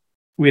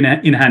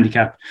a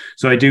handicap.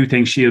 So I do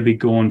think she'll be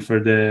going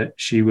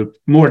she will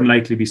more than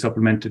likely be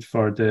supplemented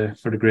for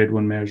the Grade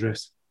 1 mares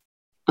race.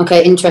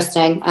 Okay,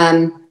 interesting.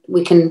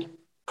 We can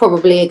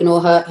probably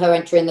ignore her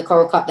entry in the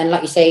Coral Cup then.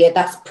 Like you say,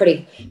 that's a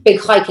pretty big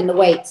hike in the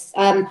weights.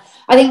 I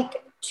think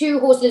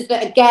 2 horses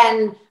that,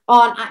 again,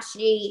 aren't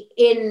actually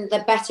in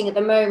the betting at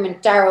the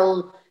moment.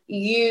 Daryl,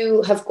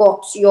 you have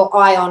got your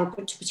eye on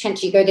to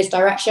potentially go this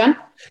direction.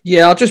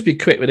 Yeah, I'll just be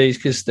quick with these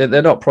because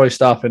they're not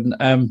priced up.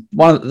 And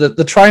one of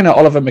the trainer,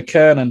 Oliver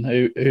McKernan,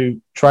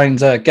 who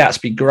trains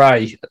Gatsby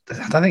Gray,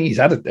 I don't think he's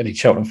had any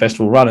Cheltenham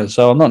Festival runners,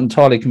 so I'm not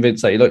entirely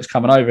convinced that he looks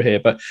coming over here.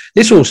 But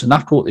this horse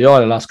enough caught the eye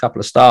the last couple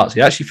of starts.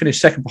 He actually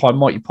finished second behind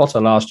Mighty Potter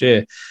last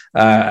year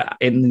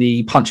in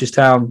the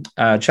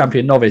Punchestown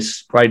Champion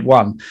Novice Grade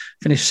 1.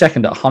 Finished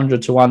second at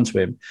 100-1 to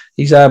him.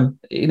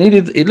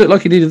 It looked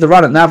like he needed the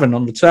run at Navan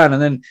on return,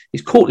 and then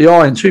he's caught the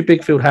eye in 2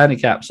 big field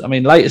handicaps. I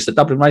mean, latest at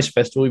Dublin Race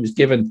Festival, he was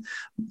given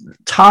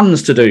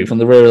tons to do from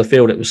the rear of the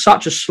field. It was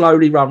such a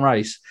slowly run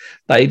race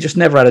that he just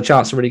never had a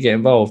chance to really get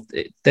involved.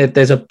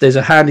 There's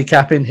a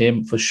handicap in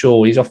him for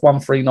sure. He's off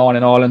 139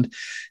 in Ireland.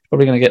 He's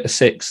probably going to get the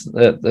 6,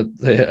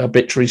 the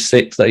arbitrary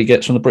 6 that he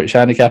gets from the British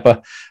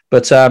handicapper.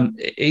 But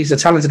he's a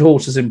talented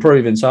horse that's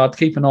improving, so I'd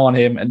keep an eye on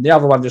him. And the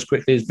other one, just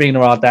quickly, is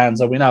Vina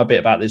Ardanza. We know a bit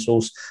about this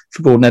horse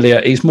for Gordon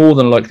Elliott. He's more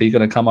than likely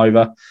going to come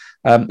over.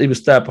 He was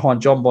third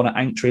behind John Bonnet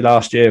Aintree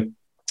last year,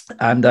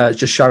 and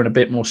just showing a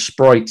bit more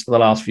sprite for the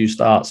last few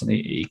starts, and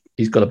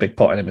he's got a big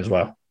pot in him as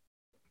well.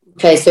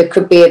 Okay, so it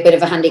could be a bit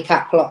of a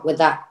handicap plot with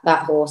that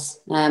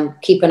horse.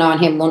 Keep an eye on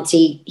him once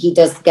he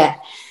does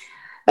get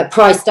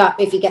priced up.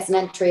 If he gets an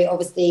entry,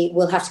 obviously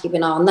we'll have to keep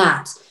an eye on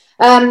that.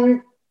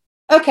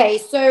 Okay,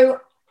 so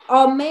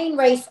our main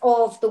race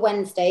of the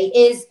Wednesday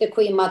is the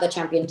Queen Mother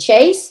Champion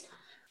Chase,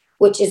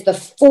 which is the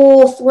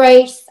 4th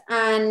race,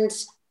 and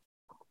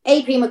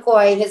AP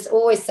McCoy has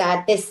always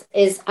said this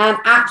is an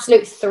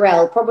absolute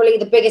thrill, probably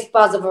the biggest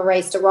buzz of a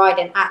race to ride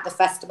in at the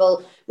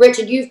festival.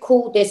 Richard, you've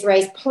called this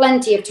race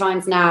plenty of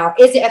times now.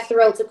 Is it a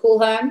thrill to call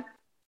home?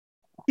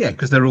 Yeah,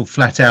 because they're all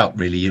flat out,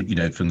 really,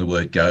 from the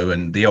word go.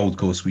 And the old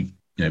course, we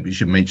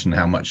should mention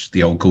how much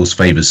the old course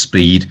favours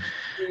speed.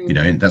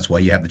 And that's why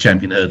you have the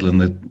champion hurdle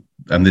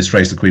and this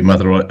race, the Queen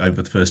Mother,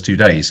 over the first 2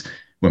 days.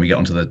 When we get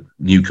onto the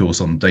new course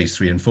on days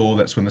 3 and 4,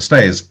 that's when the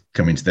stayers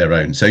come into their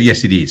own. So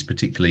yes, it is,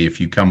 particularly if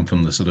you come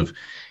from the sort of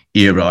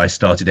era I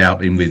started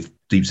out in with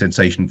Deep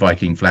Sensation,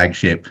 Viking,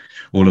 Flagship,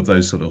 all of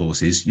those sort of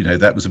horses.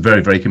 That was a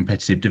very, very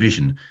competitive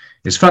division.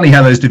 It's funny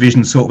how those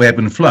divisions sort of ebb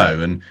and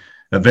flow, and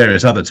at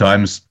various other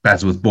times,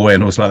 Basworth Boy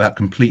and horses like that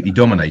completely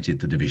dominated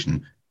the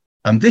division.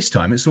 And this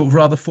time it's sort of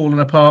rather fallen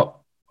apart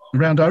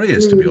around our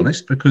ears, to be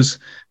honest, because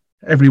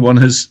everyone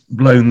has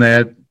blown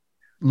their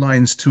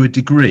lines to a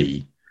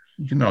degree.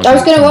 I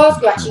was going to ask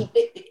you,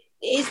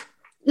 actually,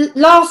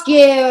 last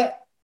year,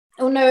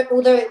 although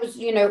it was,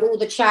 all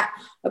the chat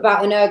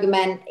about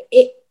Energumen,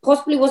 it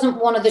possibly wasn't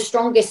one of the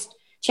strongest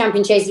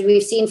champion chases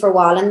we've seen for a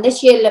while, and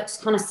this year looks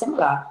kind of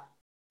similar.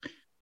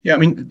 Yeah, I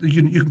mean,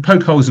 you can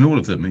poke holes in all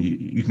of them.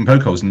 You can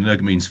poke holes in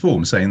Energumen's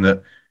form, saying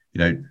that,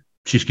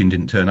 Shishkin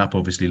didn't turn up,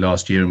 obviously,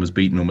 last year and was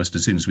beaten almost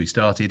as soon as we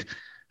started.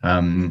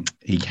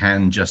 He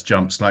can just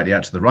jump slightly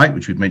out to the right,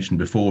 which we've mentioned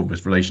before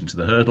with relation to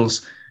the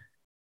hurdles.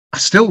 I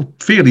still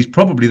feel he's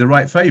probably the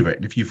right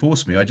favourite. If you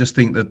force me, I just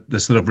think that the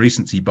sort of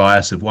recency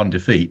bias of one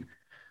defeat,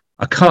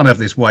 I can't have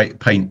this white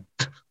paint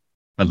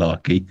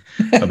malarkey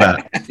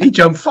about. He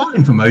jumped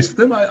fine for most of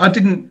them. I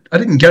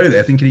didn't go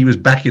there thinking he was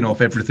backing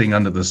off everything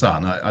under the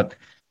sun. I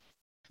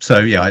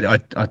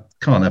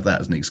can't have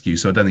that as an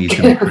excuse. So I don't think he's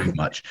going to improve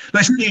much.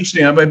 But it's really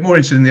interesting. I'm more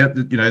interested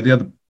in the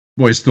other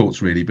boys'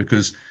 thoughts, really,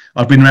 because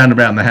I've been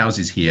round the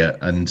houses here,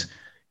 and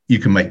you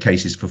can make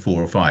cases for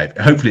 4 or 5.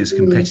 Hopefully it's a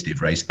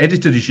competitive race.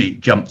 Editor de Giet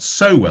jumped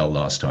so well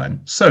last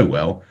time, so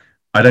well.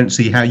 I don't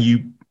see how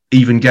you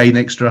even gain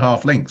extra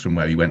half length from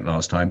where he went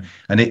last time.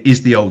 And it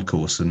is the old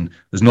course, and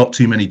there's not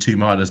too many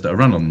 2-milers that are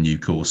run on the new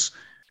course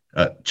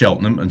at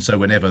Cheltenham. And so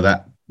whenever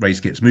that race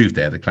gets moved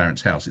there, the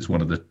Clarence House, it's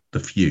one of the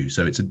few.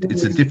 So it's a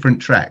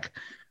different track.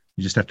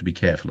 You just have to be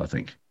careful, I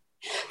think.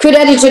 Could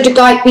Editor de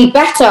Giet be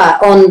better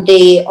on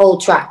the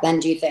old track then,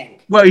 do you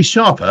think? Well, he's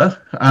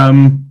sharper.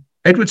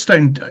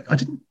 Edwardstone, I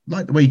didn't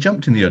like the way he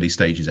jumped in the early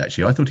stages,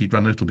 actually. I thought he'd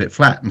run a little bit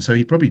flat, and so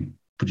he probably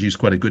produced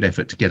quite a good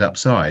effort to get up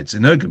sides.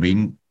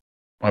 Energumen,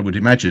 I would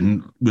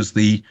imagine, was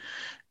the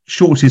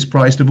shortest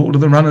priced of all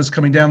of the runners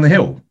coming down the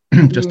hill.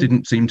 Just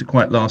didn't seem to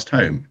quite last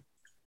home.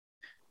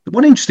 But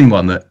one interesting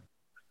one that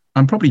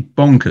I'm probably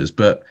bonkers,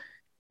 but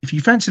if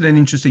you fancied an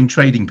interesting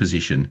trading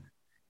position,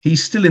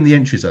 he's still in the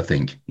entries, I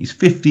think. He's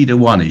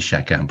 50-1 is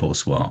Chacun Pour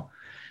Soi.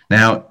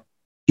 Now,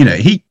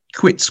 he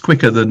quits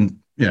quicker than,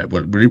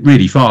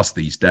 really fast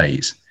these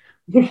days.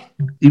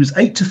 He was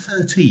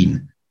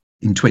 8-13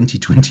 in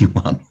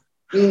 2021.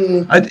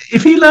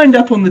 If he lined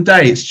up on the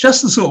day, it's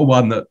just the sort of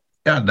one that,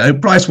 I don't know,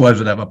 price-wise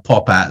would have a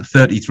pop at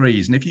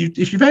 33s. And if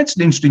you've had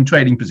an interesting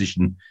trading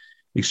position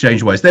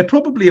exchange-wise, there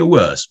probably are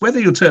worse. Whether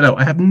he'll turn out,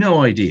 I have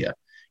no idea.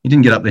 He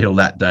didn't get up the hill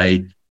that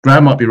day.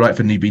 Graham might be right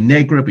for Nubi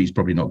Negra, but he's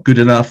probably not good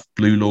enough.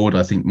 Blue Lord,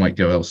 I think, might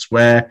go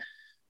elsewhere.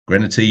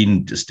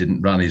 Grenadine just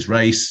didn't run his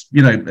race.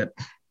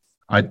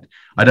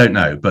 I don't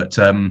know, but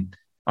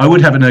I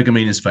would have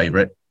Energumen as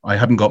favourite. I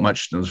haven't got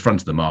much at the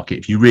front of the market.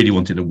 If you really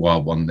wanted a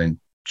wild one, then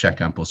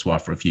Chacun Pour Soi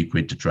for a few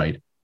quid to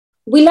trade.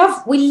 We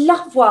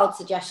love wild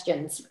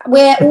suggestions.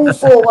 We're all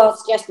for wild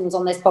suggestions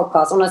on this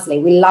podcast. Honestly,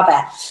 we love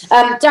it.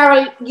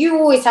 Daryl, you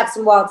always have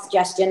some wild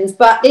suggestions,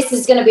 but this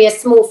is going to be a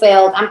small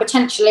field and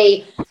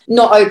potentially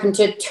not open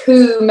to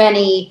too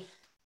many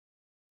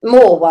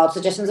more wild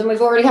suggestions than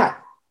we've already had.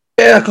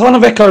 Yeah, I kind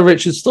of echo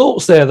Richard's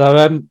thoughts there,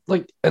 though.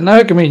 Like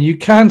Energumen, you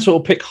can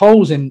sort of pick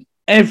holes in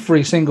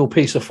every single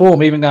piece of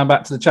form, even going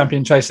back to the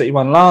champion chase that he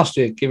won last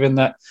year, given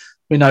that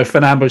we know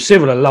Fernando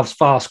Silva loves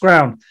fast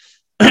ground.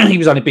 He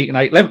was only beaten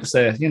 8 lengths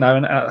there, and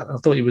I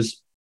thought he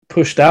was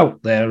pushed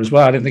out there as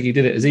well. I didn't think he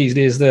did it as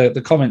easily as the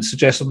comments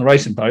suggest on the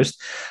Racing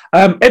Post.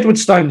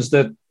 Edwardstone's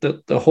the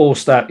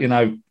horse that,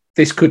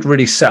 this could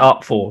really set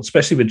up for,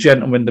 especially with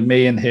Gentleman to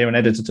Me in here and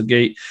Editor de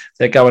Giet.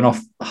 They're going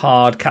off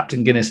hard.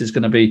 Captain Guinness is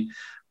going to be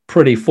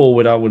pretty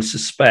forward, I would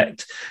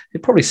suspect.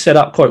 It probably set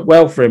up quite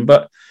well for him,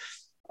 but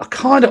I've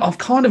kind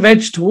of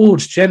edged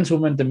towards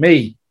Gentleman to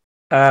Me.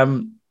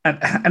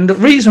 And the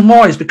reason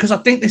why is because I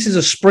think this is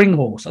a spring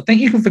horse. I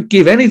think you can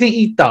forgive anything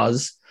he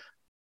does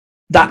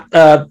that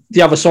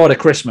the other side of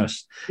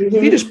Christmas. Mm-hmm.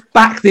 If you just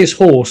back this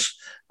horse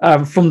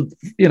from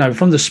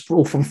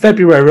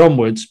February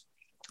onwards,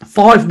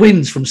 5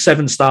 wins from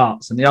 7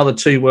 starts, and the other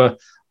 2 were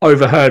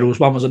over hurdles.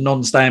 One was a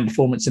non-staying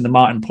performance in the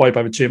Martin Poip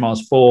over 2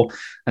 miles 4,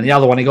 and the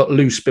other one he got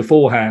loose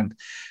beforehand.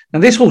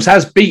 And this horse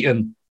has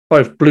beaten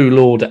both Blue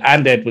Lord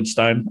and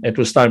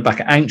Edwardstone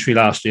back at Aintree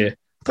last year.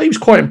 I thought he was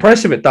quite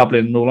impressive at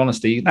Dublin, in all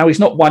honesty. Now, he's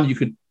not one you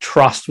could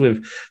trust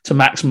to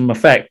maximum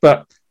effect,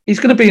 but he's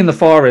going to be in the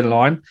firing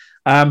line.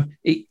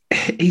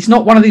 he's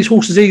not one of these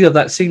horses either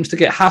that seems to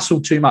get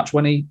hassled too much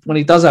when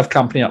he does have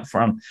company up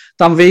front.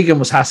 Dunvegan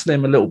was hassling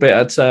him a little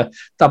bit at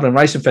Dublin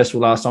Racing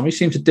Festival last time. He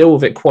seemed to deal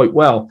with it quite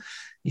well.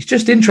 He's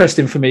just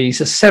interesting for me. He's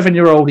a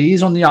 7-year-old. He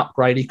is on the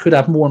upgrade. He could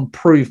have more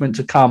improvement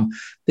to come.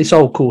 This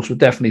old course would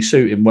definitely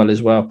suit him well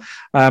as well.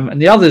 And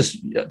the others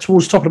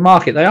towards the top of the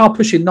market, they are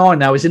pushing 9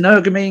 now. Is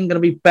Energumene going to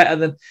be better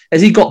than?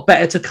 Has he got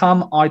better to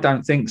come? I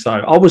don't think so.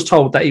 I was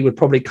told that he would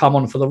probably come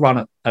on for the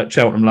run at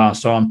Cheltenham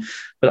last time,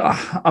 but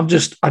I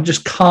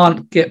just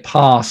can't get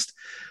past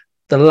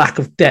the lack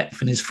of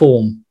depth in his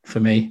form for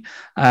me.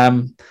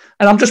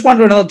 And I'm just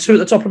wondering, are the two at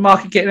the top of the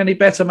market getting any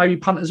better? Maybe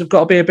punters have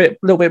got to be a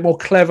little bit more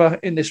clever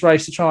in this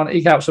race to try and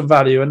eke out some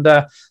value. And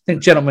I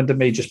think Gentleman to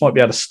Me just might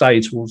be able to stay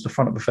towards the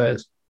front of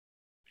affairs.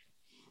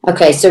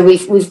 Okay, so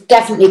we've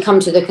definitely come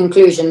to the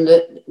conclusion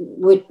that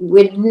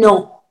we're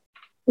not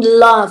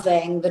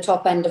loving the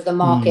top end of the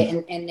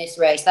market in this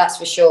race. That's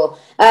for sure.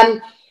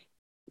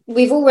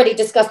 We've already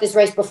discussed this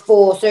race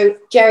before. So,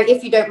 Jerry,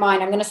 if you don't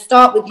mind, I'm going to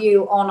start with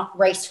you on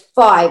race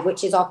 5,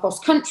 which is our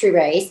cross-country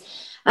race.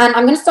 And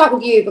I'm going to start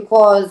with you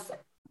because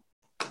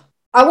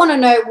I want to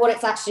know what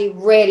it's actually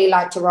really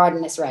like to ride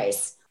in this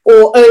race,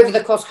 or over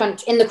the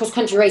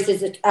cross-country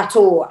races at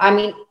all. I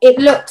mean, it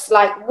looks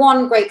like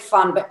 1, great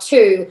fun, but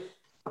 2,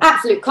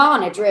 absolute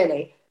carnage,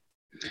 really.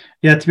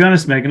 Yeah, to be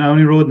honest, Megan, I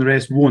only rode in the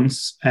race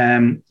once.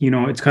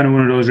 It's kind of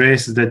one of those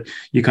races that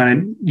you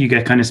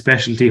get kind of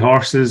specialty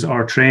horses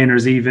or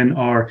trainers even,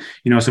 or,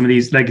 some of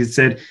these, like I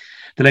said,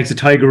 the likes of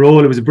Tiger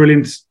Roll. It was a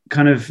brilliant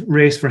kind of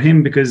race for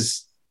him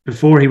because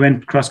before he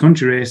went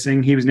cross-country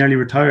racing, he was nearly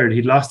retired.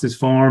 He'd lost his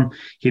form.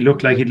 He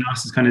looked like he'd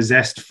lost his kind of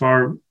zest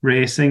for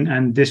racing,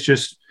 and this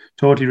just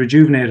totally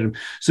rejuvenated him.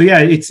 So yeah,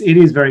 it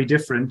is very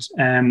different.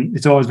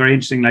 It's always very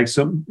interesting.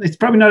 It's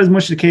probably not as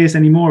much the case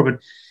anymore,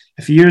 but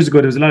a few years ago,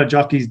 there was a lot of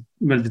jockeys,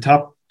 the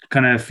top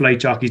kind of flight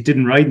jockeys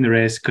didn't ride in the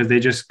race because they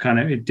just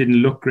it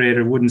didn't look great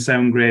or wouldn't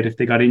sound great if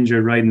they got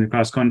injured riding the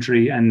cross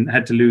country and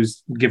had to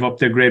give up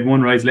their grade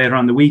 1 rides later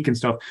on the week and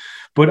stuff.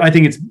 But I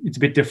think it's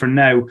a bit different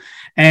now.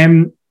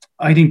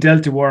 I think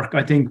Delta Work,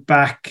 I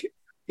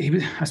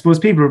suppose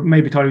people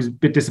maybe thought he was a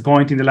bit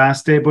disappointing the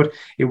last day, but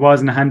it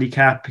wasn't a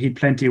handicap. He'd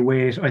plenty of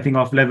weight. I think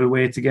off level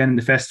weights again in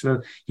the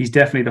festival, he's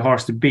definitely the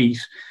horse to beat.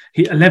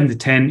 11 to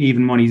 10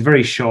 even money. He's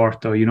very short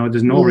though.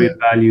 There's no real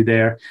value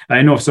there.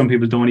 I know some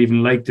people don't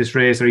even like this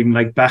race or even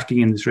like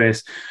backing in this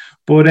race.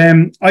 But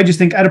I just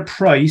think at a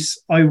price,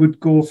 I would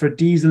go for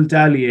Diesel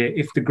Dahlia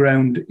if the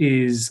ground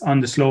is on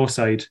the slow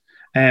side.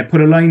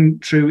 Put a line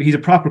through. He's a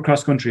proper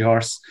cross-country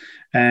horse.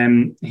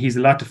 He's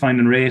a lot to find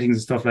in ratings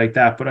and stuff like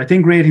that, but I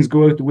think ratings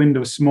go out the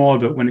window small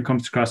bit when it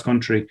comes to cross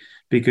country,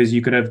 because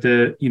you could have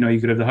the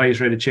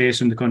highest rated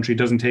chaser in the country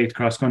doesn't take the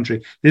cross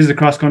country. This is a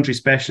cross country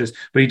specialist,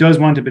 but he does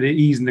want a bit of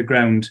ease in the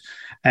ground.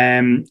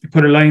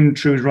 Put a line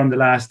through his run the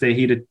last day.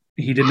 He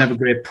didn't have a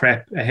great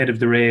prep ahead of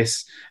the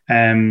race.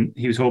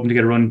 He was hoping to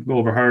get a run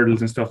over hurdles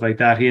and stuff like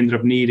that. He ended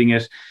up needing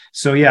it.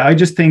 So yeah, I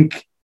just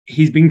think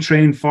he's being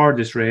trained for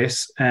this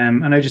race,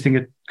 and I just think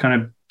it kind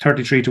of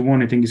 33 to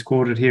 1, I think he's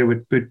quoted here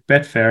with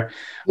Betfair.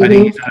 I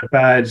think he's not a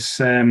bad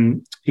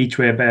each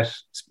way bet.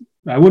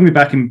 I wouldn't be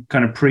backing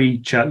kind of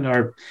pre-chat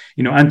or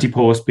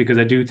anti-post because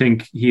I do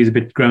think he's a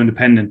bit ground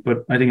dependent,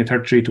 but I think at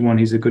 33 to 1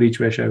 he's a good each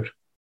way shout.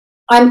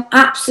 I'm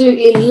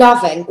absolutely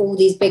loving all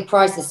these big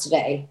prices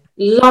today.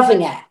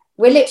 Loving it.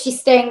 We're literally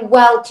staying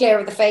well clear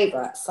of the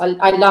favourites.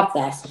 I love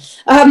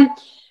this.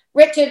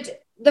 Richard,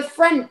 the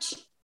French,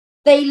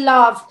 they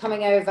love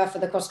coming over for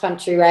the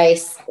cross-country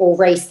race or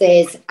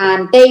races,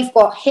 and they've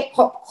got Hip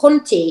Hop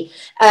Conti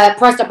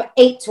priced up at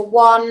 8 to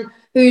 1,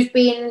 who's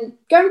been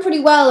going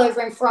pretty well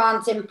over in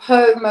France, in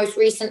Pau most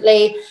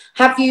recently.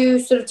 Have you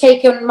sort of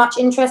taken much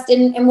interest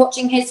in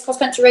watching his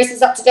cross-country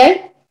races up to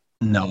date?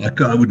 No,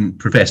 I wouldn't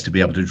profess to be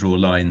able to draw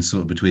lines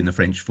sort of between the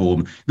French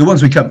form. The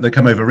ones that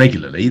come over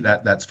regularly,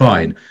 that's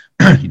fine.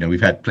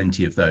 We've had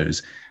plenty of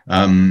those.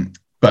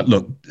 But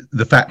look,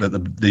 the fact that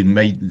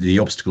the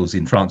obstacles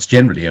in France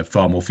generally are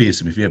far more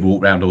fearsome. If you ever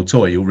walk around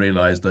Auteuil, you'll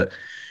realise that,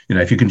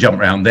 if you can jump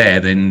around there,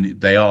 then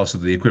they are sort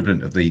of the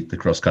equivalent of the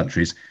cross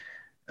countries.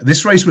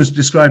 This race was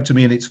described to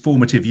me in its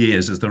formative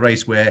years as the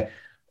race where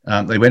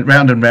they went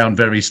round and round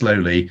very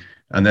slowly,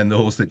 and then the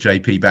horse that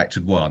JP backed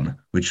had won,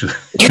 which was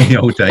in the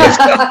old days.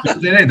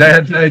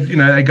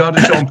 They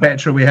guarded Jean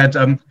Petre. We had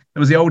there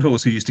was the old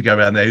horse who used to go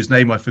around there, whose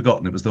name I've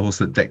forgotten. It was the horse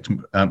that decked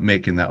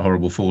Mick in that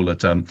horrible fall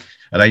at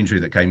Aintree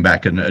that came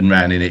back and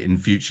ran in it in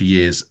future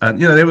years. And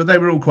they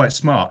were all quite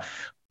smart.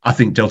 I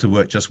think Delta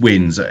Work just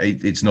wins.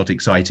 It's not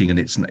exciting and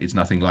it's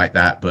nothing like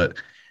that, but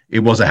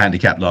it was a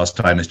handicap last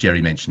time, as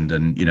Jerry mentioned,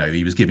 and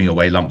he was giving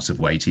away lumps of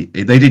weight.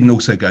 They didn't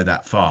also go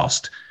that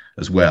fast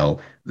as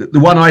well. The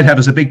one I'd have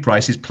as a big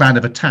price is Plan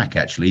of Attack,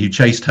 actually, who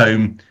chased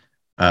home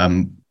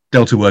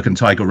Delta Work and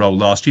Tiger Roll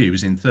last year. He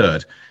was in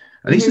third.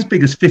 And he's as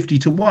big as 50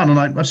 to 1.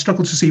 And I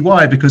struggle to see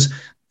why, because,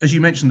 as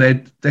you mentioned,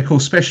 they're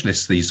called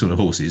specialists, these sort of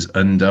horses.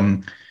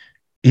 And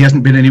he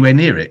hasn't been anywhere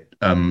near it,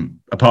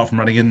 apart from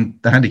running in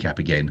the handicap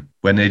again,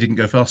 when they didn't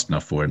go fast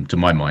enough for him, to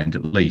my mind,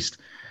 at least.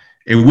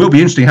 It will be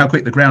interesting how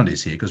quick the ground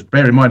is here, because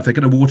bear in mind, if they're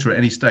going to water at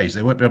any stage,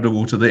 they won't be able to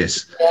water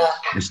this. Yeah.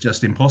 It's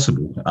just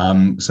impossible.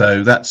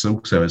 So that's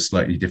also a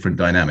slightly different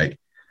dynamic.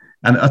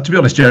 And to be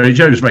honest, Joe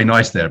was very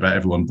nice there about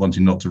everyone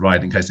wanting not to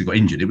ride in case they got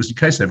injured. It was in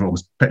case everyone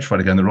was petrified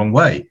of going the wrong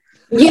way.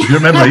 Yeah. If you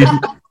remember,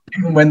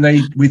 even when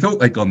we thought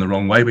they'd gone the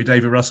wrong way, with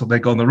David Russell,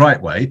 they'd gone the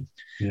right way.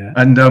 Yeah.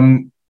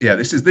 And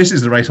this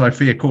is the race I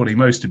fear calling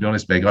most, to be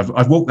honest, Meg.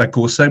 I've walked that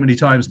course so many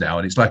times now,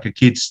 and it's like a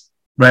kid's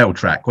rail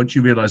track. Once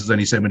you realise there's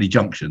only so many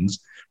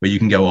junctions where you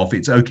can go off,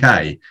 it's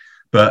okay.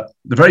 But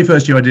the very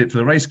first year I did it for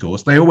the race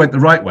course, they all went the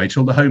right way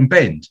till the home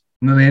bend.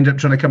 And then they ended up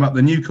trying to come up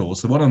the new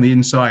course. The one on the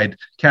inside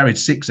carried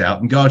 6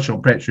 out, and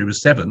Garchomp Petru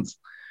was 7th,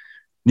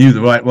 knew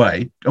the right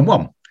way, and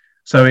won.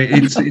 So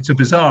it's a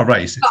bizarre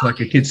race. It's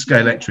like a kids'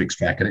 scale electrics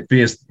track, and it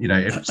fears,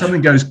 if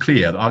something goes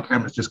clear, our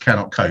cameras just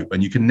cannot cope,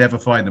 and you can never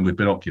find them with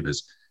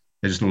binoculars.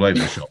 They're just all over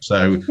the shop.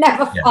 So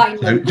Never find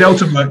them. So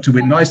Delta worked to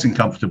win nice and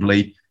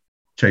comfortably,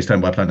 chased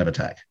home by Plan of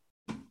Attack.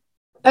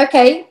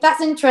 Okay,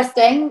 that's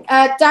interesting.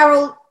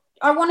 Daryl,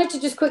 I wanted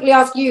to just quickly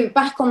ask you,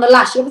 back on the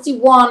lash, you obviously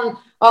won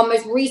our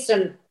most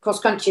recent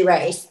cross-country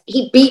race.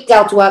 He beat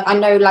Delta Work. I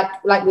know,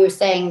 like we were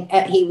saying,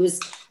 he was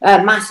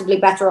massively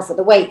better off at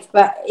the weight,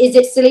 but is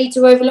it silly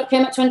to overlook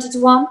him at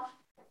 20-1?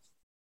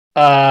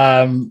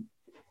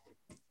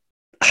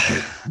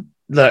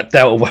 Look,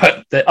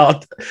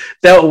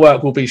 Delta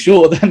Work will be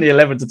shorter than the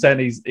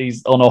 11-10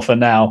 he's on offer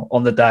now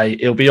on the day.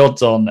 He'll be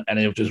odds on and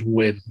he'll just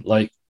win.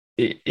 Like,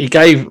 he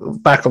gave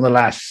Back on the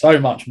Lash so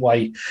much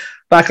weight.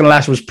 Back on the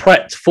Lash was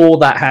prepped for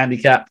that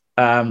handicap.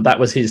 That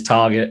was his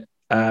target.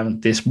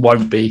 This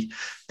won't be.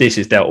 This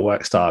is Delta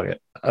Works'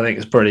 target. I think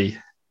it's pretty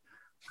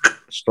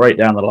straight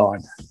down the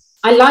line.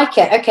 I like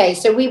it. Okay,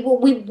 so we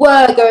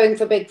were going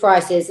for big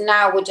prices.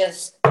 Now we're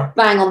just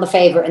bang on the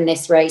favourite in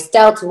this race.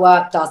 Delta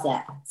Work does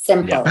it.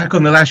 Simple. Yeah, Back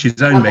on the Lash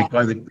is owned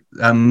by the.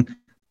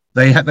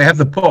 They have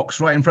the box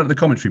right in front of the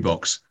commentary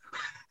box.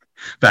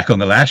 Back on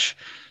the Lash.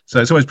 So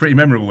it's always pretty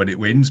memorable when it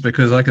wins,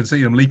 because I can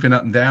see them leaping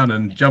up and down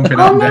and jumping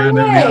up and down.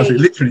 And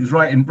literally, it's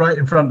right in front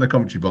of the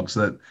commentary box.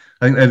 That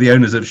I think they're the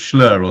owners of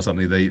Schlur or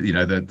something. They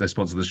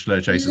sponsor the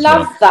Schlur Chase as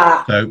well. Love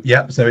that. So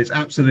yeah, so it's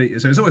absolutely.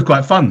 So it's always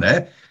quite fun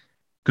there,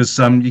 because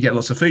you get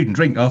lots of food and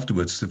drink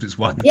afterwards if it's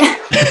won. Yeah.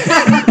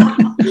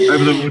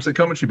 Over the water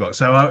commentary box.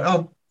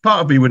 So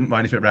part of me wouldn't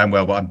mind if it ran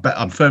well, but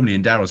I'm firmly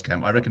in Daryl's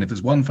camp. I reckon if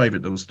there's one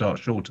favourite that will start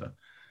shorter,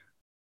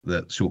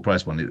 the short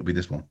price one, it'll be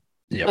this one.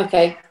 Yeah.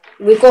 Okay.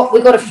 We've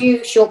got a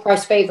few short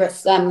price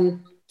favourites,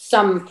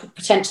 some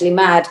potentially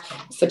mad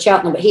for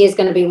Cheltenham, but he is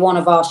going to be one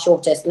of our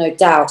shortest, no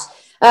doubt.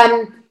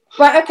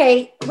 Right,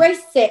 okay,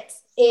 race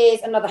 6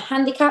 is another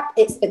handicap.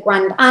 It's the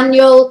Grand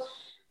Annual.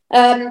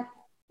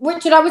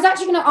 Richard, I was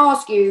actually going to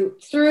ask you,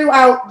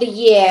 throughout the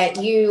year,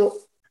 you,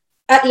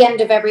 at the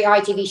end of every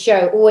ITV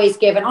show, always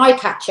give an eye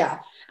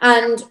catcher.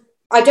 And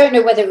I don't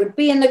know whether it would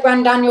be in the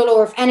Grand Annual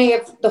or if any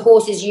of the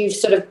horses you've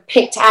sort of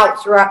picked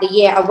out throughout the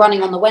year are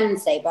running on the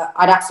Wednesday, but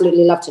I'd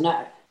absolutely love to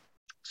know.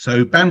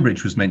 So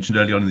Banbridge was mentioned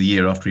early on in the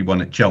year after he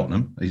won at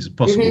Cheltenham. It's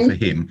possible for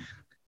him.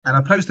 And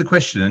I posed the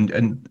question,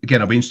 and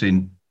again, I'll be interested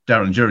in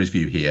Darren and Jerry's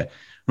view here.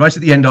 Right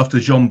at the end, after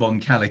the Jean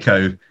Bon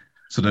Calico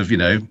sort of,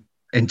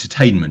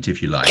 entertainment,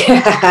 if you like,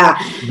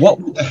 what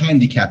would the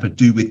handicapper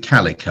do with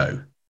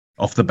Calico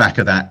off the back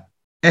of that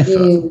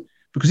effort?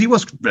 Because he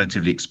was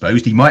relatively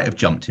exposed, he might have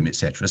jumped him,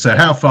 etc. So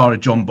how far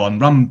had John Bon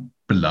run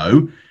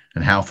below,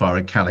 and how far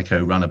had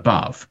Calico run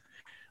above?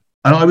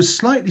 And I was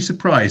slightly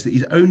surprised that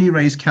he's only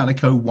raised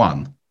Calico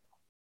 1.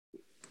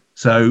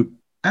 So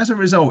as a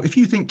result, if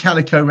you think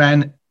Calico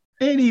ran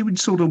any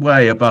sort of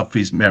way above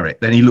his merit,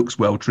 then he looks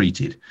well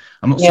treated.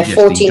 I'm not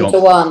suggesting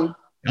 14-1.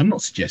 I'm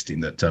not suggesting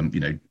that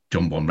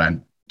John Bon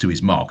ran to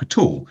his mark at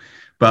all,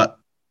 but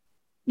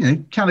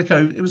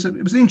Calico, it was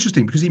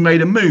interesting because he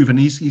made a move and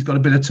he's got a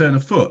bit of turn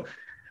of foot.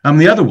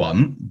 The other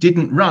one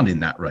didn't run in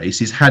that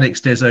race is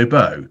Haddix Des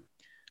Obeaux.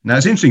 Now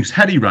it's interesting because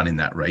had he run in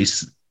that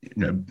race,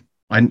 you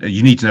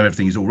need to know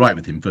everything is all right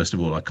with him. First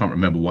of all, I can't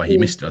remember why he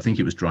missed it. I think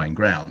it was drying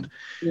ground.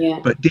 Yeah.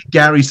 But did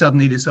Gary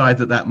suddenly decide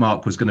that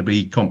mark was going to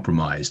be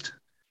compromised?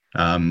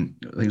 I think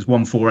it was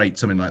 148,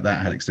 something like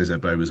that. Haddix Des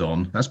Obeaux was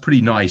on. That's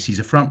pretty nice. He's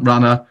a front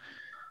runner.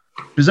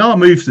 Bizarre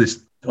move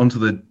onto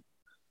the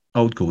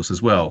old course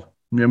as well.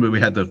 Remember, we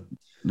had the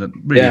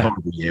really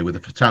horrible year with the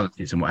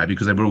fatalities and what have you,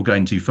 because they were all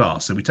going too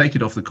fast. So we take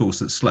it off the course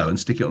that's slow and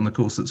stick it on the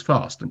course that's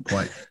fast. Don't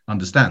quite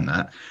understand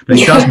that, but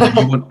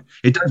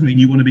it does mean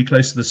you want to be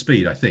close to the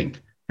speed, I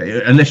think,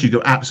 unless you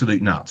go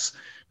absolute nuts.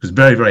 It's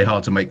very, very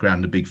hard to make ground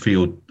in a big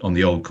field on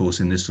the old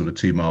course in this sort of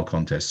 2-mile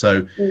contest.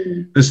 So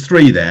there's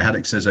 3 there: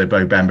 Haddix Des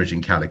Obeaux, Banbridge,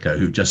 and Calico,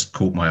 who just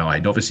caught my eye.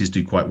 Novices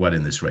do quite well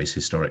in this race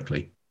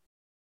historically,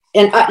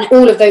 and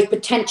all of those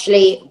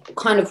potentially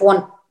kind of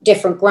want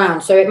different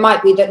ground, so it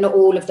might be that not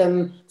all of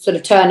them sort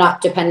of turn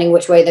up depending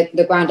which way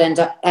the ground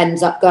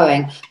ends up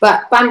going.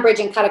 But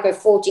Banbridge and Calico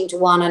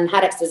 14-1 and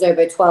Haddix Des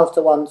Obeaux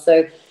 12-1.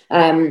 So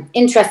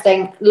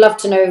interesting. Love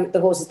to know the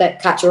horses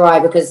that catch your eye,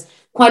 because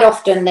quite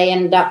often they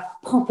end up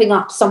popping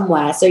up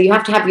somewhere. So you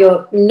have to have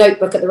your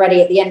notebook at the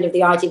ready at the end of the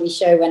ITV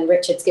show when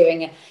Richard's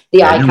giving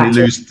the eye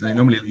catcher. They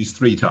normally lose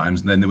 3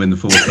 times and then they win the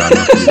 4th time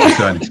after you've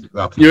decided to go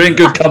up. You're in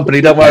good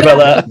company, don't worry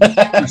about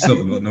that. That's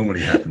not what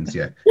normally happens,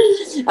 yeah.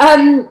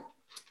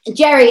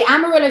 Jerry,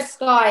 Amarillo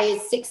Sky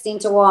is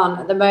 16-1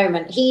 at the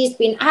moment. He's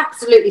been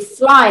absolutely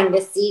flying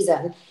this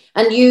season,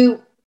 and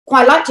you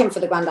quite liked him for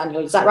the Grand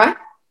Annual, is that right?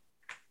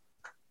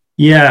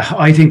 Yeah,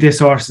 I think this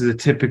horse is a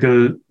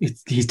typical,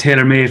 he's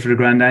tailor-made for the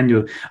Grand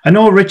Annual. I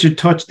know Richard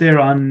touched there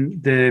on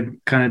the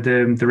kind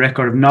of the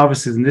record of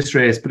novices in this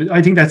race, but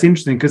I think that's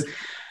interesting because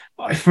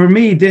for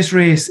me, this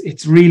race,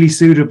 it's really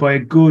suited by a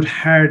good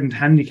hardened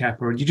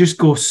handicapper. You just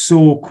go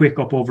so quick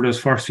up over those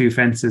first few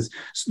fences.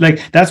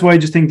 Like, that's why I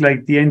just think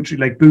like the entry,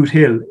 like Boot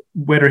Hill,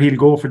 whether he'll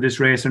go for this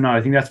race or not,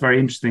 I think that's very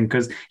interesting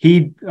because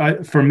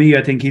for me,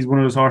 I think he's one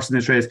of those horses in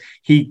this race.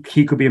 He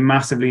could be a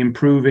massively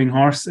improving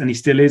horse, and he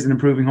still is an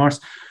improving horse.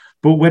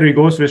 But whether he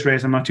goes for this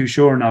race, I'm not too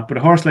sure or not. But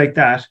a horse like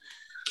that,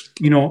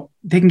 you know,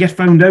 they can get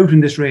found out in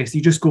this race.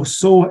 You just go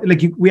so, like,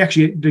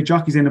 the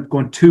jockeys end up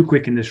going too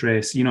quick in this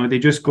race. You know, they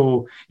just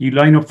go, you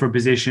line up for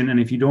position,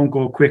 and if you don't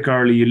go quick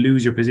early, you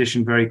lose your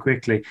position very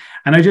quickly.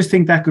 And I just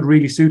think that could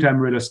really suit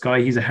Amarillo Sky.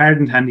 He's a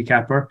hardened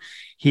handicapper.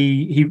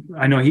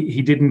 I know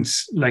he didn't,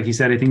 like he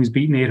said, I think he was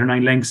beaten 8 or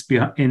 9 lengths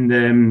in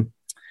the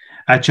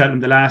at Cheltenham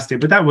the last day,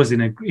 but that was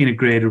in a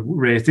graded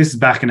race. This is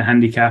back in a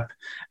handicap.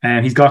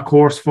 He's got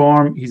course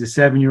form. He's a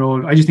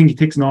 7-year-old. I just think he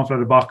ticks an awful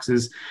lot of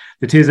boxes.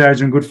 The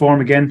Tizards are in good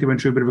form again. They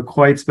went through a bit of a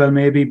quiet spell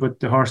maybe, but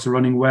the horse are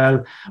running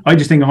well. I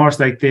just think a horse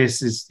like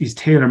this is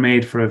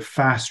tailor-made for a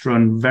fast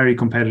run, very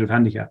competitive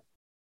handicap.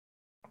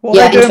 What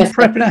are they doing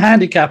prepping a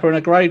handicapper in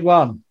a grade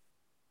 1?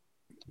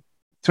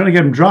 Trying to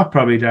get him dropped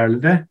probably, Darryl,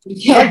 did they?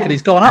 Yeah.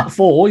 He's gone up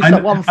 4. He's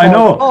at 1.55. I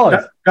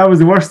know. That was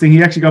the worst thing.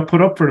 He actually got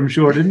put up for him,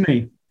 sure, didn't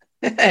he?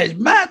 Yeah, it's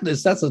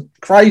madness. That's a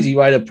crazy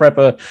way to prep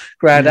a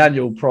Grand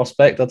Annual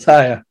prospect, I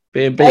tell you.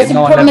 Being beaten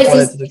 9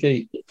 lengths to the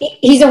gate.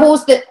 He's a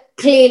horse that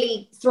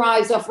clearly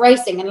thrives off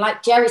racing, and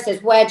like Jerry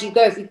says, where do you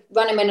go if you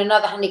run him in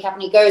another handicap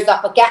and he goes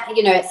up again?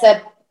 You know,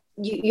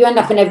 you end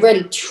up in a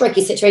really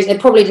tricky situation. They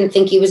probably didn't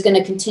think he was going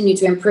to continue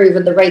to improve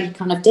at the rate he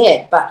kind of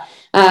did, but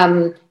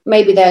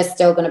maybe there's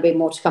still going to be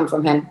more to come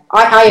from him.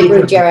 I agree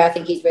with Jerry. I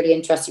think he's really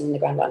interesting in the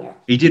Grand Annual.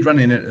 He did run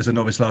in it as a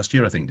novice last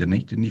year, I think, didn't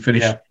he? Didn't he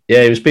finish?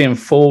 Yeah, he was being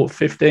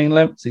 15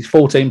 lengths. He's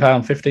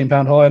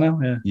 £14 higher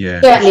now.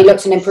 Yeah. Certainly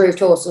looks an improved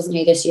horse, wasn't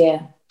he, this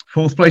year?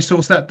 4th place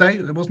horse that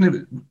day, wasn't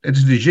it?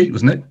 Editor de Gite,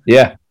 wasn't it?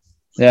 Yeah.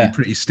 You'd be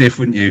pretty stiff,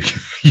 wouldn't you?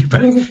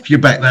 If you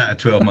back that at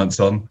 12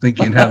 months on,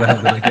 thinking how the hell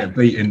did I get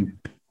beaten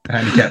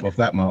handicap off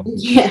that mark?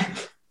 Yeah.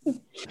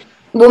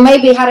 Well,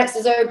 maybe Haddix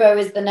Zobo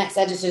is the next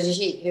Editor de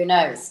Gite. Who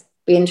knows?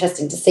 Be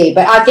interesting to see.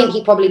 But I think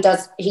he probably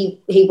does.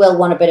 He will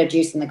want a bit of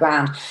juice in the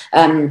ground.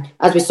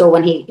 As we saw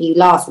when he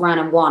last ran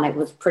and won, it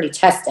was pretty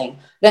testing.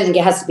 I don't think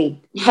it has to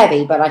be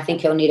heavy, but I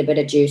think he'll need a bit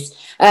of juice.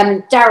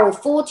 Darryl,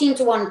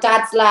 14-1,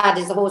 Dad's Lad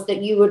is the horse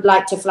that you would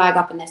like to flag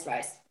up in this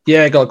race.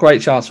 Yeah, got a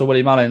great chance for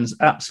Willie Mullins.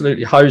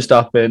 Absolutely hosed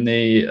up in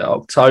the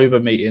October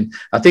meeting.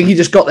 I think he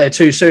just got there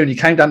too soon. He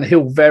came down the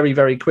hill very,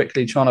 very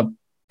quickly trying to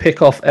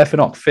pick off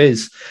Ephinoc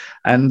Fizz.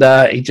 And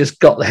he just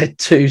got there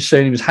too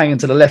soon. He was hanging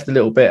to the left a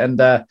little bit. And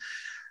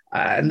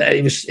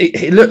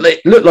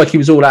it looked like he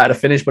was all out of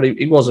the finish, but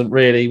he wasn't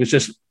really. He was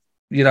just,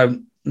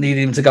 needing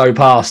him to go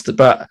past.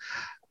 But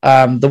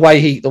the way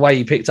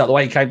he picked up, the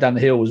way he came down the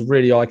hill was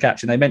really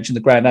eye-catching. They mentioned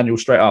the Grand Annual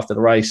straight after the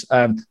race.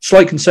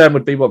 Slight concern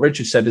would be what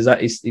Richard said, is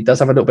that he does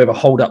have a little bit of a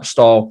hold-up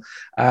style,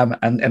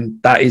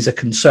 and that is a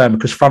concern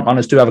because front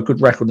runners do have a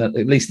good record, at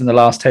least in the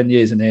last 10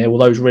 years in here. All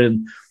those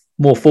ridden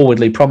more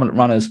forwardly, prominent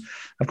runners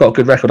have got a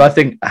good record. I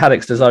think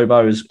Haddix de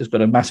Zobo has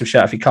got a massive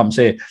shout if he comes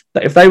here.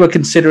 If they were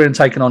considering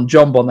taking on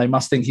John Bond, they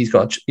must think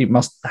he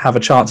must have a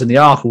chance in the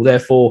Arkle.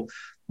 Therefore,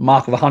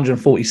 mark of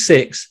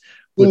 146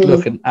 would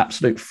look an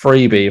absolute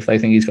freebie if they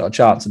think he's got a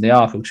chance in the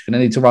Arkle, which you're going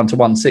to need to run to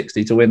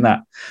 160 to win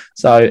that.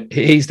 So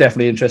he's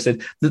definitely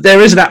interested.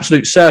 There is an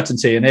absolute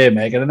certainty in here,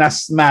 Megan, and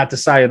that's mad to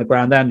say in the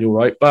Grand Annual,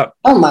 right? But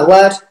oh my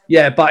word,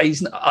 yeah. But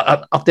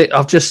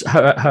I've just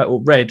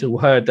read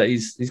or heard that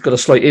he's got a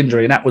slight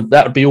injury, and that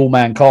would be All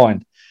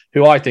Mankind,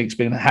 who I think's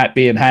been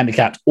being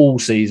handicapped all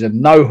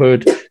season. No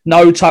hood,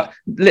 no tongue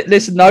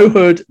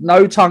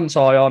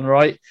tie on,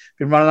 right?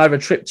 Been running over a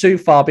trip too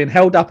far, being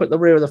held up at the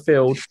rear of the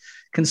field.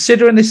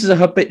 Considering this is a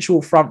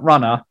habitual front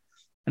runner,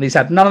 and he's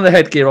had none of the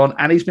headgear on,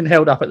 and he's been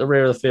held up at the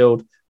rear of the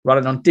field,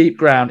 running on deep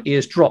ground, he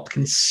has dropped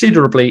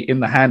considerably in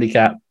the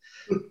handicap.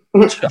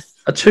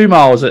 2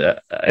 miles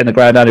in the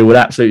Grand Annual would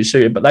absolutely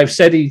suit him, but they've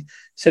said he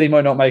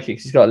might not make it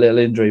because he's got a little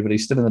injury, but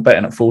he's still in the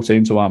betting at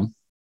 14-1. Do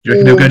you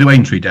reckon he'll go to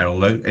Aintree, Darryl,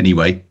 though,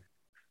 anyway?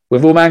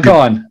 With All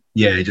Mankind?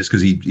 Yeah, just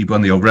because he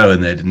won the old Rowan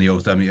there, didn't he? I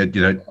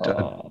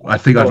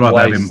think I'd rather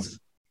have him.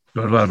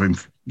 I'd rather him.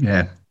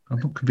 Yeah, I'm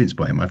not convinced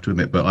by him, I have to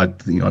admit, but I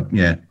think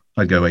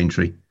I'd go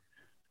Aintree.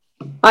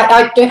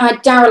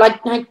 Darryl,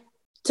 I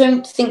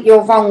don't think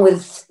you're wrong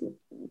with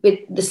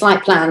the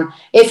slight plan.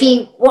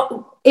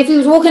 if he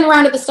was walking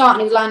around at the start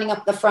and he was lining up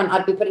at the front,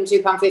 I'd be putting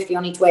 £2.50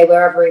 on each way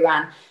wherever he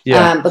ran.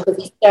 Because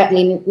he's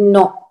certainly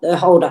not a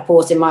hold-up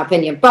horse, in my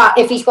opinion. But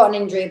if he's got an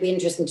injury, it'd be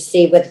interesting to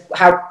see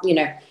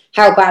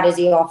how bad is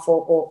he off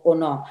or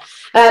not.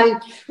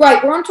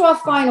 Right, we're on to our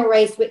final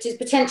race, which is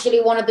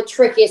potentially one of the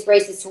trickiest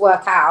races to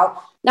work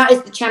out. That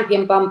is the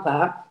Champion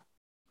Bumper.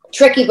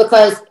 Tricky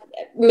because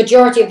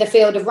majority of the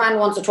field have ran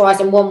once or twice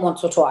and won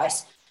once or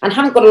twice and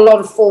haven't got a lot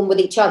of form with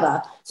each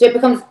other. So it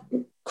becomes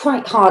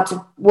quite hard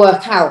to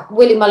work out.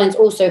 Willie Mullins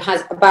also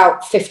has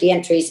about 50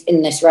 entries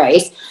in this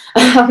race.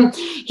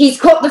 He's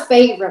got the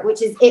favourite,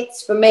 which is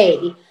It's For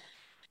Me.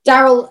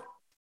 Daryl,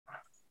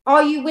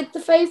 are you with the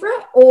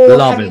favourite, or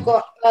you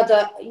got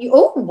other?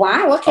 Oh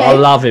wow, okay. I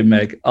love him,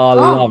 Meg. I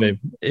love him.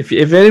 If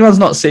anyone's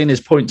not seen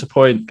his point to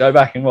point, go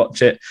back and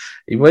watch it.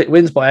 He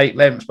wins by 8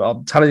 lengths, but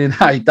I'm telling you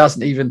now, he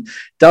doesn't even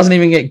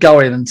get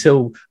going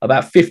until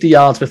about 50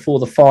 yards before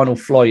the final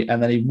flight,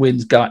 and then he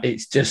wins.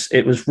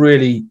 It was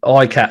really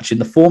eye catching.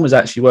 The form has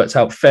actually worked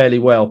out fairly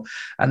well.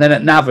 And then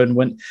at Navan,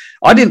 when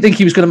I didn't think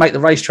he was going to make the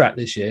racetrack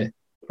this year,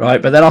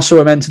 right? But then I saw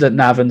him entered at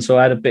Navan, so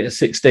I had a bit of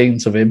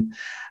 16s of him.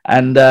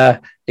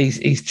 And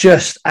he's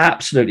just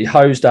absolutely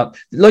hosed up.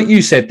 Like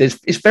you said,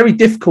 it's very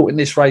difficult in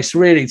this race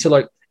really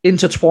to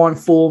intertwine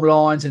form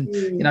lines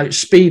and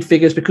speed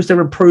figures because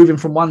they're improving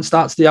from one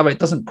start to the other. It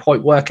doesn't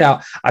quite work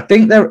out. I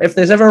think if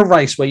there's ever a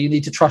race where you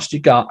need to trust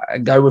your gut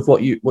and go with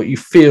what you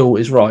feel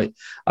is right,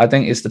 I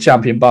think it's the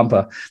Champion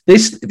Bumper.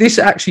 This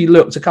actually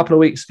looked a couple of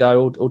weeks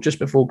ago or just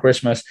before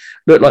Christmas,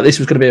 looked like this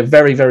was going to be a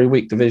very, very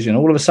weak division.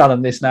 All of a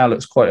sudden, this now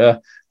looks quite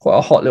a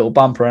hot little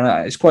bumper,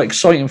 and it's quite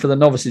exciting for the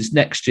novices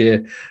next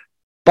year.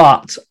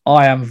 But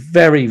I am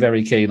very,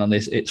 very keen on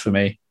this. It's For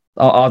Me.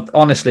 I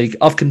honestly,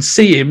 I can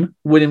see him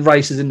winning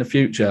races in the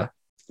future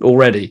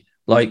already.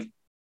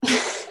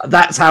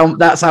 That's how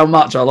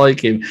much I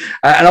like him.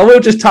 And I will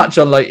just touch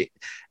on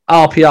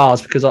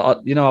RPRs because I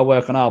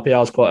work on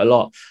RPRs quite a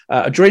lot.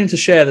 A Dream to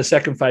Share, the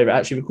second favourite,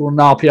 actually recorded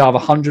an RPR of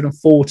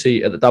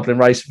 140 at the Dublin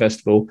Racing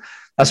Festival.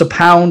 That's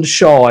 £1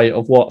 shy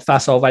of what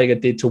Facile Vega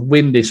did to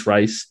win this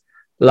race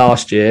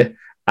last year,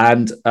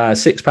 and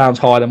 £6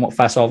 higher than what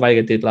Facile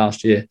Vega did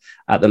last year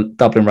at the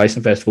Dublin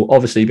Racing Festival.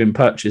 Obviously been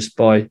purchased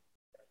by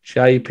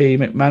JP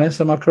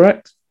McManus, am I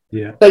correct?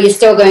 Yeah. But you're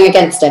still going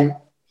against him.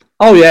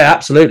 Oh yeah,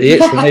 absolutely.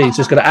 It's For Me.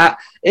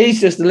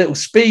 He's just a little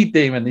speed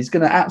demon. He's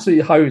going to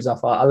absolutely hose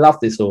up. I love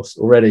this horse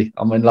already.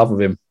 I'm in love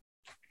with him.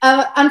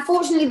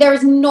 Unfortunately, there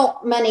is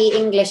not many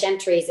English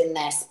entries in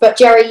this. But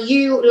Jerry,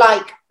 you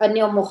like a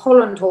Neil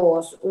Mulholland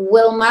horse,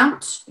 Will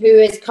Mount, who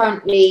is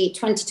currently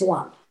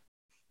 20-1.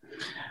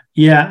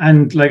 Yeah,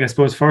 and I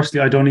suppose firstly,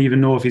 I don't even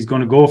know if he's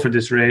going to go for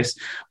this race,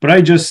 but I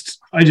just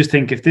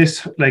think if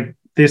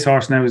this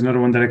horse now is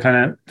another one that I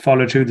kind of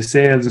followed through the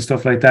sales and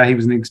stuff like that. He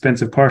was an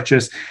expensive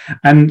purchase,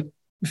 and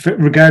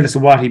regardless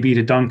of what he beat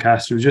at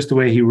Doncaster, it was just the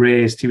way he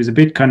raced. He was a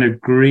bit kind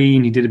of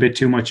green. He did a bit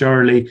too much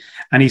early,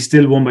 and he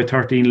still won by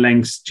 13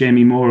 lengths.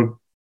 Jamie Moore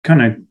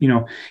kind of,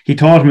 he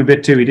taught him a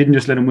bit too. He didn't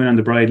just let him win on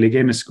the bridle. He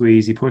gave him a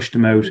squeeze. He pushed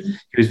him out.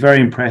 He was very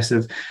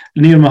impressive.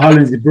 Neil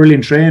Mulholland is a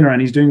brilliant trainer and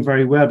he's doing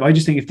very well. But I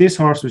just think if this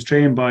horse was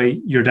trained by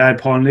your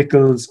dad, Paul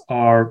Nichols,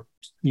 or,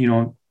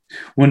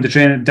 one of the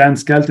trainer, Dan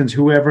Skelton's,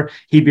 whoever,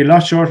 he'd be a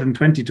lot shorter than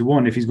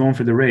 20-1 if he's going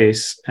for the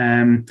race.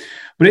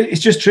 But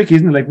it's just tricky,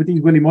 isn't it? With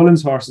these Willie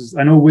Mullins horses,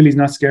 I know Willie's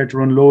not scared to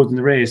run loads in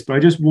the race, but I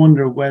just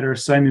wonder whether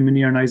Simon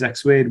Munir and Isaac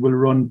Swade will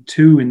run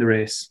 2 in the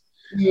race.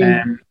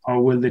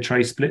 Or will they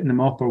try splitting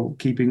them up or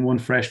keeping one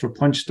fresh for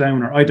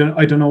Punchdown? Or I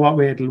don't know what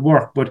way it'll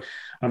work, but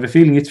I have a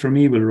feeling It's For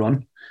Me will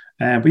run.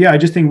 But yeah, I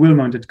just think Will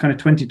Mount at kind of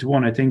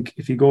 20-1. I think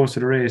if he goes to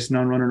the race,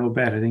 non-runner, no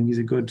bet. I think he's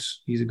a good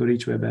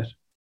each way bet.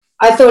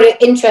 I thought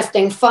it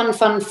interesting, fun.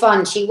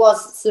 She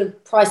was sort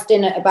of priced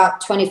in at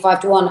about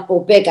 25-1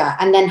 or bigger,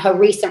 and then her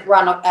recent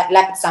run at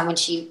Leopardstown when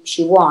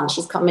she won,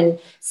 she's coming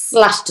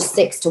slashed to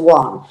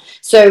 6-1.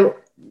 So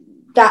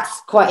that's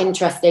quite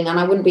interesting, and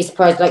I wouldn't be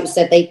surprised, like you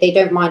said, they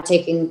don't mind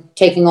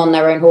taking on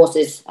their own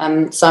horses,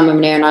 Simon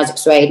Munir and Isaac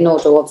Swade, nor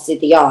do obviously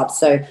the yard.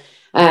 So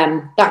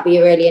that'd be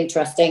really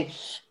interesting.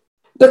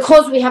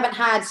 Because we haven't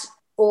had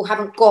or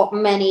haven't got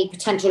many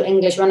potential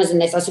English runners in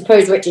this, I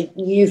suppose, Richard,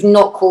 you've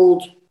not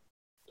called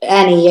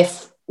any,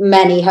 if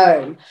many,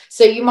 home.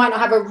 So you might not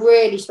have a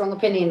really strong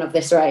opinion of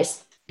this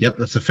race. Yep,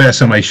 that's a fair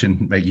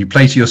summation, mate. You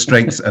play to your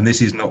strengths, and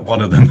this is not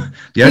one of them.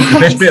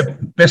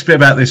 The best bit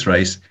about this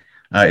race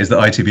is that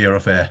ITV are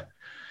off air.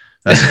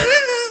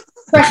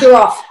 Pressure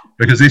off.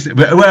 Because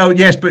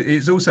yes, but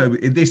it's also,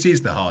 this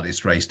is the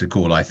hardest race to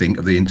call, I think,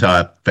 of the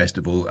entire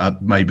festival,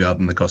 maybe other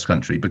than the cross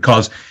country,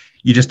 because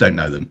you just don't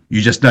know them. You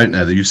just don't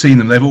know them. You've seen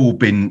them. They've all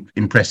been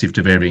impressive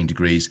to varying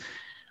degrees,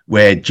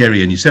 where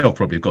Jerry and yourself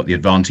probably have got the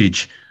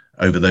advantage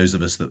over those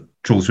of us that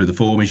trawl through the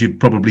form, is you've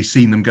probably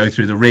seen them go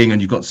through the ring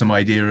and you've got some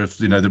idea of,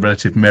 the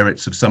relative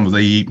merits of some of the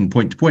even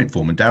point-to-point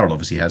form, and Daryl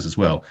obviously has as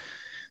well.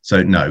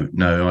 So no,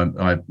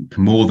 I'm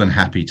more than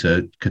happy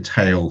to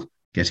curtail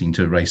getting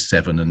to race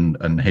 7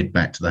 and head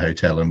back to the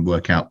hotel and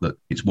work out that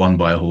it's won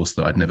by a horse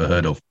that I'd never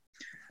heard of.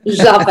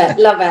 Love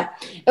it.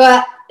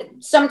 Well,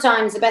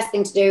 sometimes the best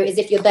thing to do is,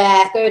 if you're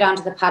there, go down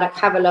to the paddock,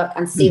 have a look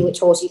and see which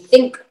horse you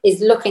think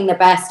is looking the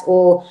best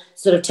or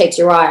sort of takes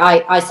your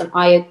eye.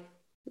 I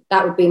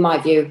that would be my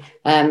view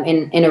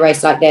in a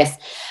race like this.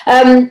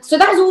 So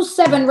that was all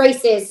 7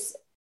 races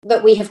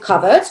that we have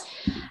covered,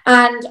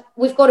 and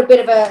we've got a bit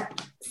of a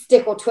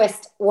stick or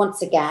twist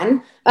once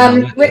again.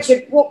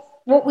 Richard,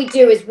 what we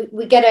do is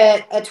we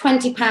get a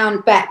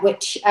 £20 bet,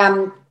 which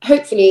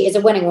hopefully is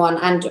a winning one,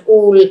 and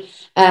all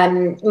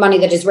money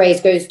that is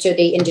raised goes to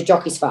the Injured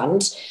Jockeys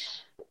Fund.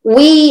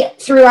 We,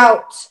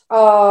 throughout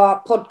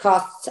our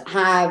podcasts,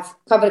 have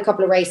covered a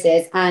couple of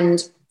races,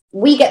 and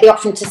we get the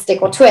option to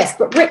stick or twist.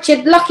 But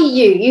Richard, lucky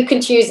you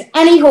can choose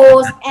any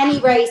horse, any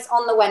race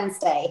on the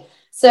Wednesday.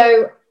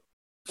 So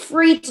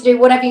free to do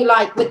whatever you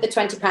like with the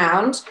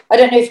 £20. I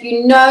don't know if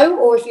you know,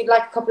 or if you'd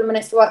like a couple of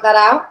minutes to work that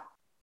out.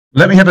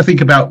 Let me have a think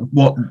about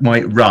what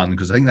might run,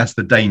 because I think that's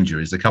the danger,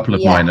 is a couple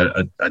of mine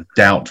are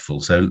doubtful.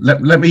 So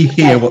let me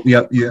hear what the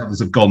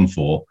others have gone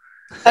for.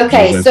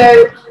 Okay,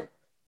 so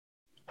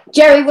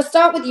Jerry, we'll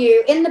start with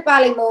you. In the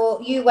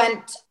Ballymore, you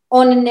went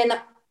on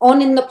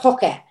in the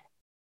pocket.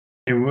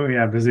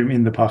 Yeah, presume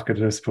in the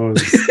pocket, I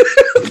suppose.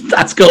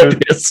 That's got to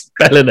be a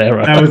spelling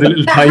error. That was a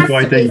little typo,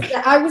 I think.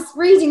 I was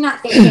reading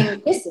that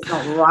thinking, this is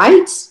not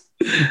right.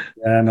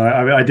 Yeah, no,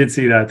 I did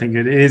see that. I think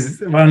it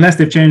is, well, unless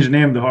they've changed the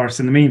name of the horse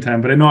in the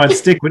meantime, but I know I'll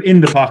stick with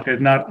in the pocket,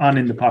 not on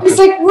in the pocket. It's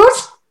like,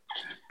 what?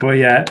 But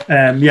yeah,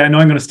 no,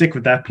 I'm going to stick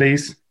with that,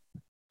 please.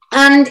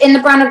 And in the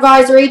brand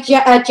advisory,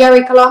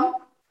 Jerry Colomb?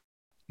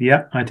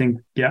 Yeah, I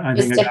think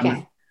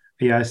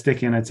I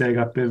sticky, and I'd say I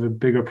got a bit of a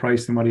bigger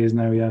price than what he is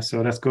now. Yeah,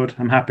 so that's good.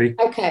 I'm happy.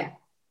 Okay.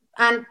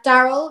 And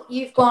Daryl,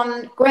 you've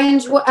gone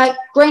Grange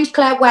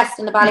Clare West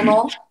in the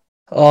Ballymore.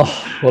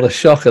 Oh, what a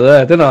shocker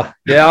there, didn't I?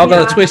 Yeah, I'm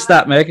going to twist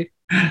that, Meg.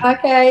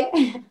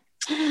 Okay.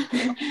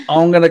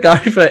 I'm going to go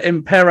for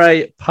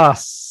Impere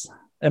Pass.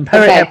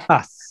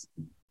 Pass.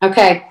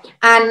 Okay.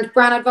 And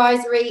brand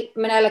advisory,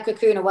 Manila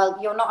Kakuna. Well,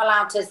 you're not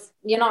allowed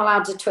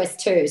to twist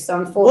 2,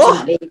 so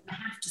unfortunately you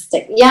have to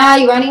stick. Yeah,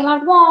 you're only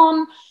allowed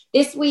 1.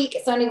 This week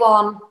it's only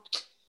 1.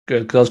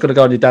 Good, because I was going to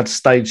go on your dad's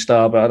stage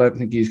star, but I don't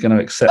think he's going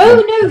to accept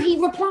it. No,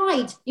 he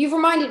replied. You've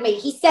reminded me.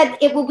 He said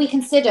it will be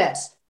considered.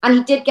 And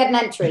he did get an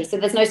entry, so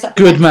there's no such.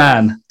 Good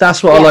man.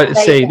 That's what I like to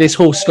see. This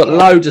horse has got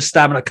loads of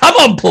stamina. Come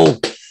on, Paul.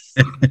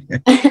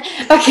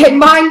 Okay,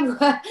 mine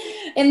were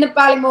in the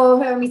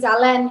Ballymore Hermes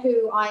Allen,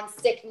 who I'm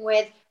sticking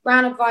with.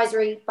 Brown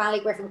advisory,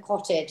 Ballygriffin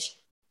Cottage.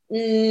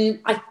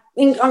 I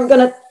think I'm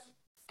going to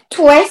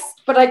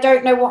twist, but I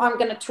don't know what I'm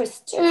going to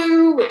twist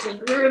to, which is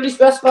really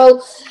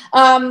stressful,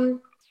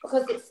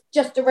 because it's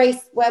just a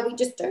race where we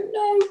just don't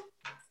know.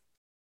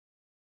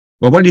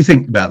 Well, what do you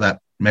think about that,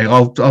 Meg?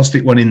 I'll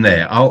stick one in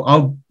there.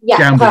 I'll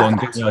gamble on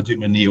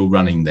Gardner Neil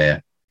running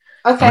there.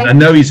 Okay. I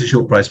know he's a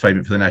short price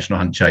favourite for the National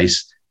Hunt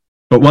Chase,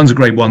 but one's a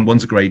grade 1,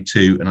 one's a grade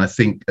 2, and I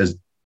think, as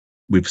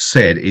we've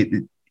said,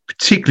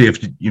 particularly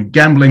if you're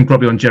gambling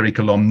probably on Jerry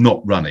Colomb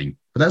not running,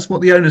 but that's what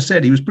the owner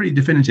said. He was pretty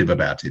definitive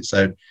about it.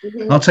 So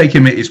I'll take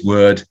him at his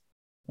word,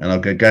 and I'll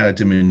go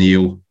Gardner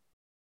Neil,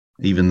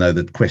 even though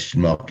the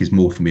question mark is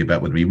more for me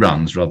about whether he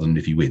runs rather than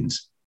if he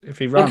wins. If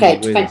he runs, okay,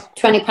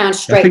 £20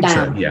 straight I think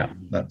down. So, yeah,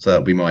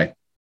 that'll be my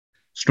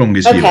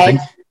strongest view, I think.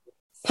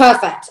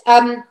 Perfect.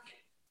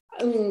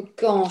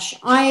 Gosh,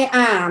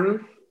 I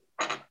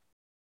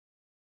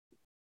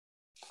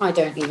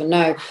don't even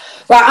know.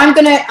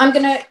 Right, I'm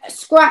gonna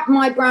scrap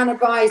my Brown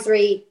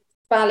advisory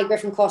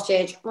Ballygriffin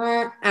Cottage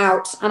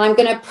out, and I'm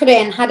gonna put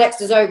in Hadex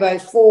de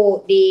Zobo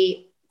for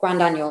the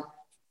Grand Annual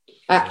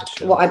at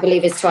what I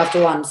believe is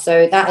 12-1.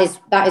 So that is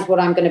what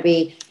I'm going to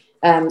be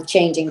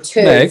changing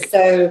to. Meg,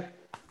 so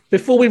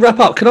before we wrap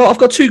up, I've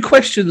got 2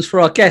 questions for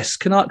our guest.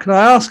 Can I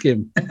ask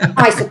him?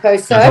 I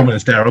suppose so.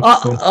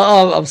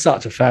 I'm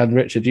such a fan,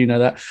 Richard. You know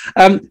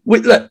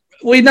that.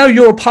 We know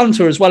you're a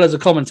punter as well as a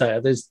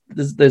commentator.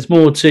 There's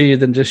more to you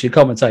than just your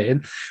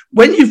commentating.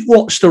 When you've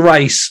watched a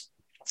race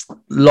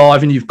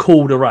live and you've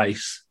called a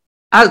race,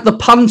 as the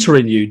punter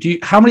in you,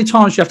 how many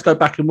times do you have to go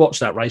back and watch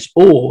that race,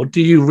 or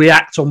do you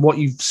react on what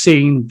you've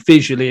seen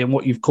visually and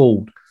what you've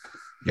called?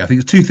 Yeah, I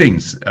think there's 2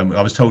 things.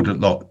 I was told a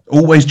lot.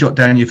 Always jot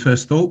down your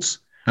first thoughts.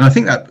 And I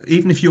think that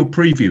even if you're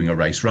previewing a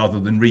race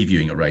rather than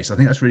reviewing a race, I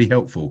think that's really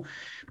helpful,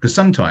 because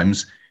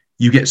sometimes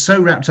you get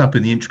so wrapped up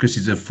in the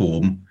intricacies of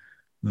form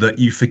that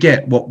you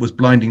forget what was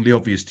blindingly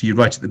obvious to you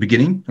right at the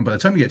beginning. And by the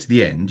time you get to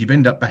the end, you've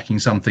ended up backing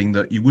something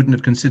that you wouldn't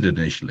have considered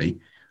initially.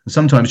 And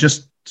sometimes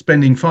just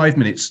spending 5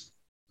 minutes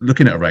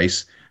looking at a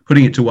race,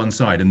 putting it to one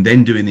side and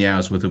then doing the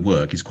hour's worth of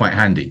work is quite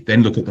handy.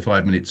 Then look at the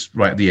 5 minutes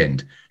right at the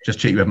end. Just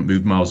check you haven't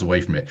moved miles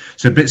away from it.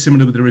 So a bit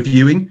similar with the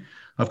reviewing.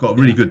 I've got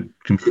a really good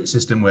computer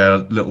system where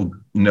little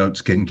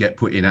notes can get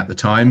put in at the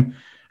time.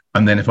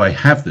 And then if I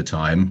have the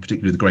time,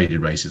 particularly the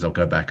graded races, I'll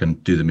go back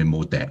and do them in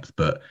more depth.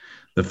 But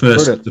the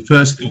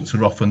first thoughts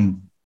are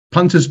often,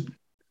 punters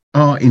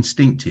are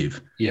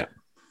instinctive. Yeah.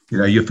 You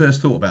know, your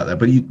first thought about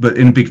that, but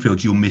in a big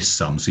field, you'll miss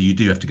some. So you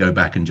do have to go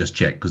back and just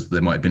check, because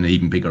there might have been an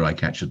even bigger eye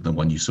catcher than the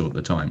one you saw at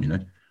the time, you know?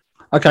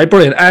 Okay,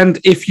 brilliant. And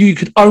if you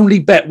could only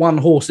bet one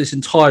horse this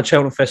entire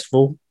Cheltenham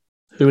Festival,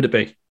 who would it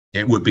be?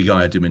 It would be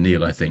Gaia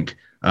Duminil, I think,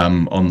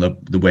 on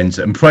the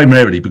Wednesday, and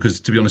primarily because,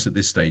 to be honest, at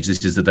this stage,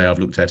 this is the day I've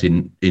looked at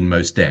in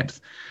most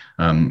depth.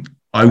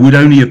 I would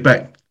only have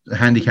backed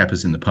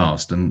handicappers in the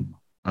past, and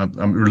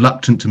I'm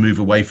reluctant to move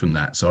away from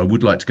that. So I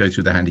would like to go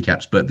through the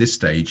handicaps, but at this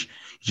stage,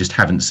 you just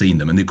haven't seen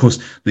them. And of course,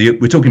 we're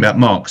talking about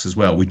marks as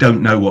well. We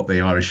don't know what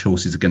the Irish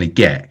horses are going to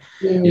get,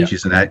 which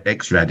is an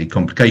extra added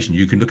complication.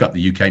 You can look up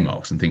the UK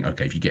marks and think,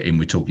 okay, if you get in,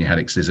 we're talking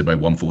Haddock Isabeau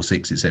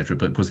 146, etc.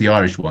 But because the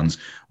Irish ones,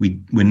 we're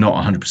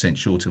not 100%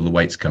 sure till the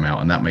weights come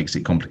out, and that makes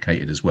it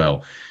complicated as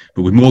well.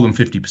 But with more than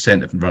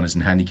 50% of runners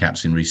and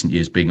handicaps in recent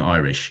years being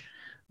Irish,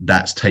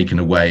 that's taken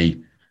away,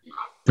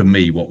 for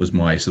me, what was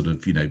my sort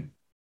of,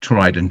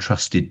 tried and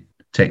trusted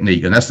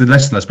technique. And that's the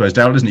lesson, I suppose,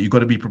 Darryl, isn't it? You've got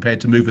to be prepared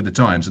to move with the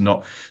times and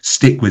not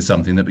stick with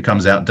something that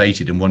becomes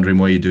outdated and wondering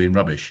why you're doing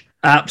rubbish.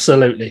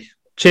 Absolutely.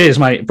 Cheers,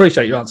 mate.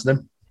 Appreciate you answering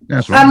them.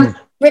 That's right.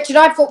 Richard,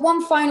 I've got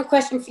one final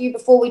question for you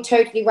before we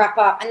totally wrap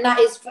up, and that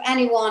is for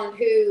anyone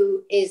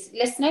who is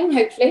listening,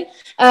 hopefully.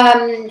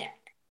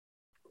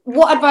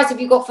 What advice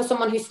have you got for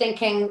someone who's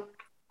thinking,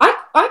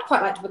 I'd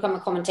quite like to become a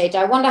commentator?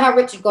 I wonder how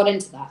Richard got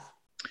into that.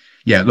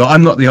 Yeah, look,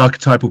 I'm not the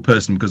archetypal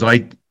person because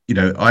I'm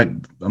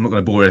not going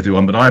to bore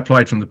everyone, but I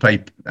applied from the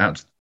paper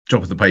out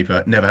top of the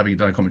paper, never having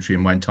done a commentary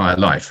in my entire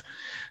life.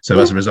 So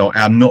as a result,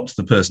 I'm not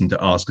the person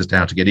to ask as to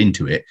how to get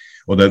into it,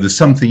 although there's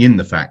something in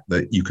the fact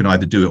that you can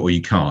either do it or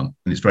you can't.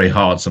 And it's very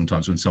hard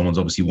sometimes when someone's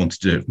obviously wanted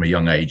to do it from a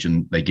young age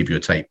and they give you a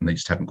tape and they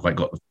just haven't quite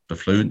got the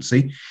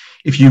fluency.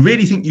 If you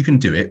really think you can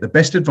do it, the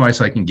best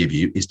advice I can give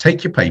you is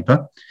take your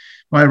paper,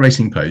 buy a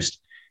Racing Post,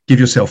 give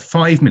yourself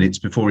 5 minutes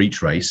before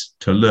each race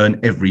to learn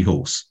every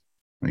horse.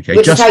 Okay,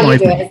 which just is how 5 you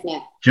do minutes. it,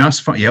 isn't it?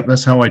 Just yep,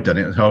 that's how I've done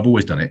it. That's how I've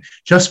always done it.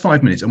 Just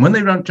 5 minutes. And when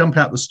they jump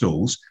out the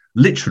stalls,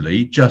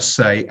 literally just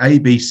say A,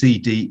 B, C,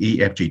 D,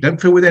 E, F, G. Don't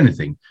fill with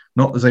anything,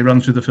 not as they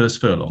run through the first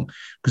furlong.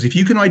 Because if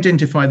you can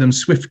identify them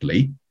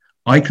swiftly,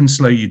 I can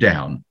slow you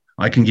down.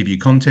 I can give you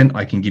content.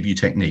 I can give you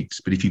techniques.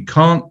 But if you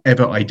can't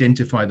ever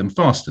identify them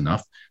fast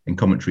enough, then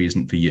commentary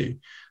isn't for you.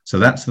 So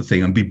that's the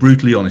thing. And be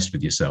brutally honest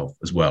with yourself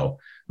as well.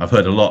 I've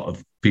heard a lot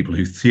of people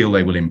who feel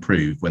they will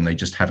improve when they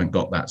just haven't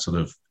got that sort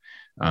of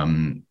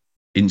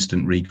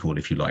instant recall,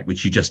 if you like,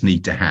 which you just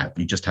need to have.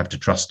 You just have to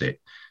trust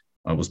it.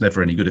 I was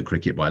never any good at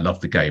cricket, but I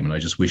love the game, and I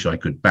just wish I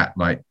could bat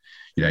like,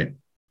 an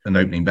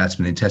opening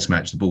batsman in Test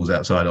match. The ball's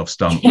outside off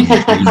stump,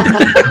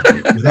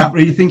 without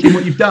really thinking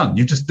what you've done.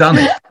 You've just done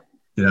it,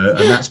 and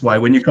that's why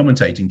when you're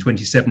commentating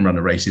 27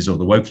 runner races or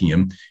the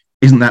Wokingham,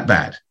 isn't that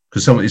bad?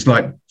 Because it's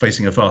like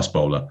facing a fast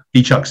bowler.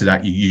 He chucks it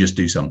at you, you just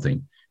do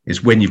something.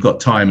 It's when you've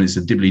got time and it's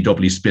a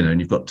dibbly-dobbly spinner and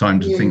you've got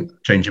time to think,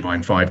 change your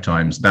mind 5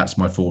 times. That's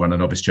my 4-runner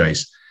novice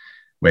chase,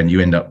 when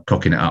you end up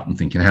cocking it up and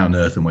thinking, how on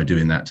earth am I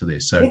doing that to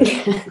this? So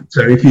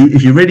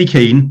if you're really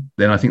keen,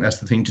 then I think that's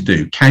the thing to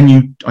do. Can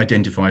you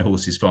identify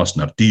horses fast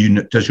enough?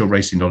 Does your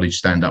racing knowledge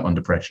stand up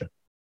under pressure?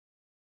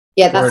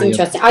 Yeah, that's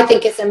interesting. I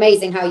think it's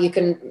amazing how you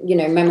can,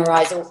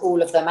 memorize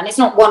all of them. And it's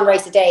not one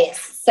race a day,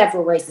 it's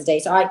several races a day.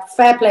 So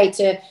fair play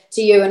to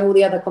you and all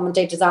the other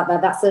commentators out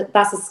there.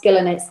 That's a skill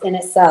in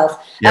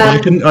itself. Yeah, I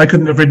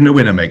couldn't have ridden a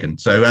winner, Megan.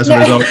 So as a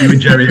result, you and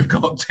Jerry have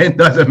got 10.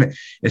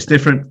 It's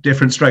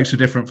different strokes for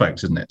different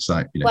folks, isn't it?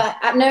 So,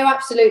 Well, no,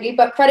 absolutely.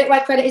 But credit where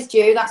credit is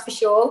due, that's for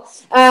sure.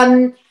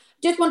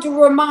 Just want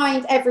to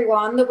remind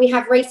everyone that we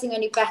have Racing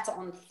Only Better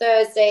on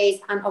Thursdays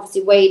and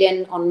obviously weighed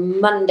in on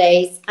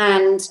Mondays.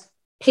 And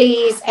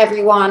please,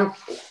 everyone,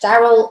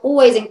 Darryl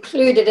always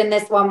included in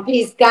this one,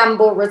 please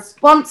gamble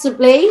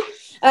responsibly.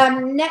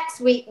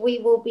 Next week, we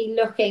will be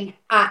looking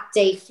at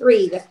day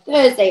 3, the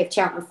Thursday of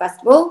Cheltenham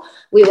Festival.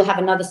 We will have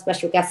another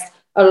special guest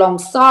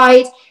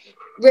alongside.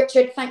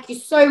 Richard, thank you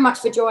so much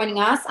for joining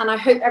us. And I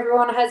hope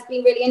everyone has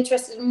been really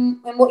interested in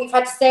what you've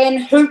had to say.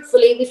 And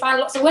hopefully we find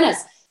lots of winners.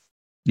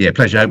 Yeah,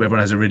 pleasure. I hope everyone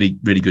has a really,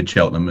 really good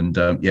Cheltenham and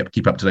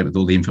keep up to date with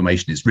all the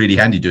information. It's really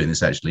handy doing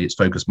this, actually. It's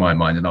focused my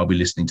mind, and I'll be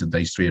listening to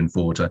days 3 and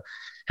 4 to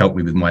help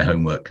me with my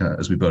homework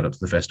as we build up to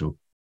the festival.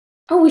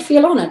 Oh, we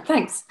feel honoured.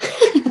 Thanks.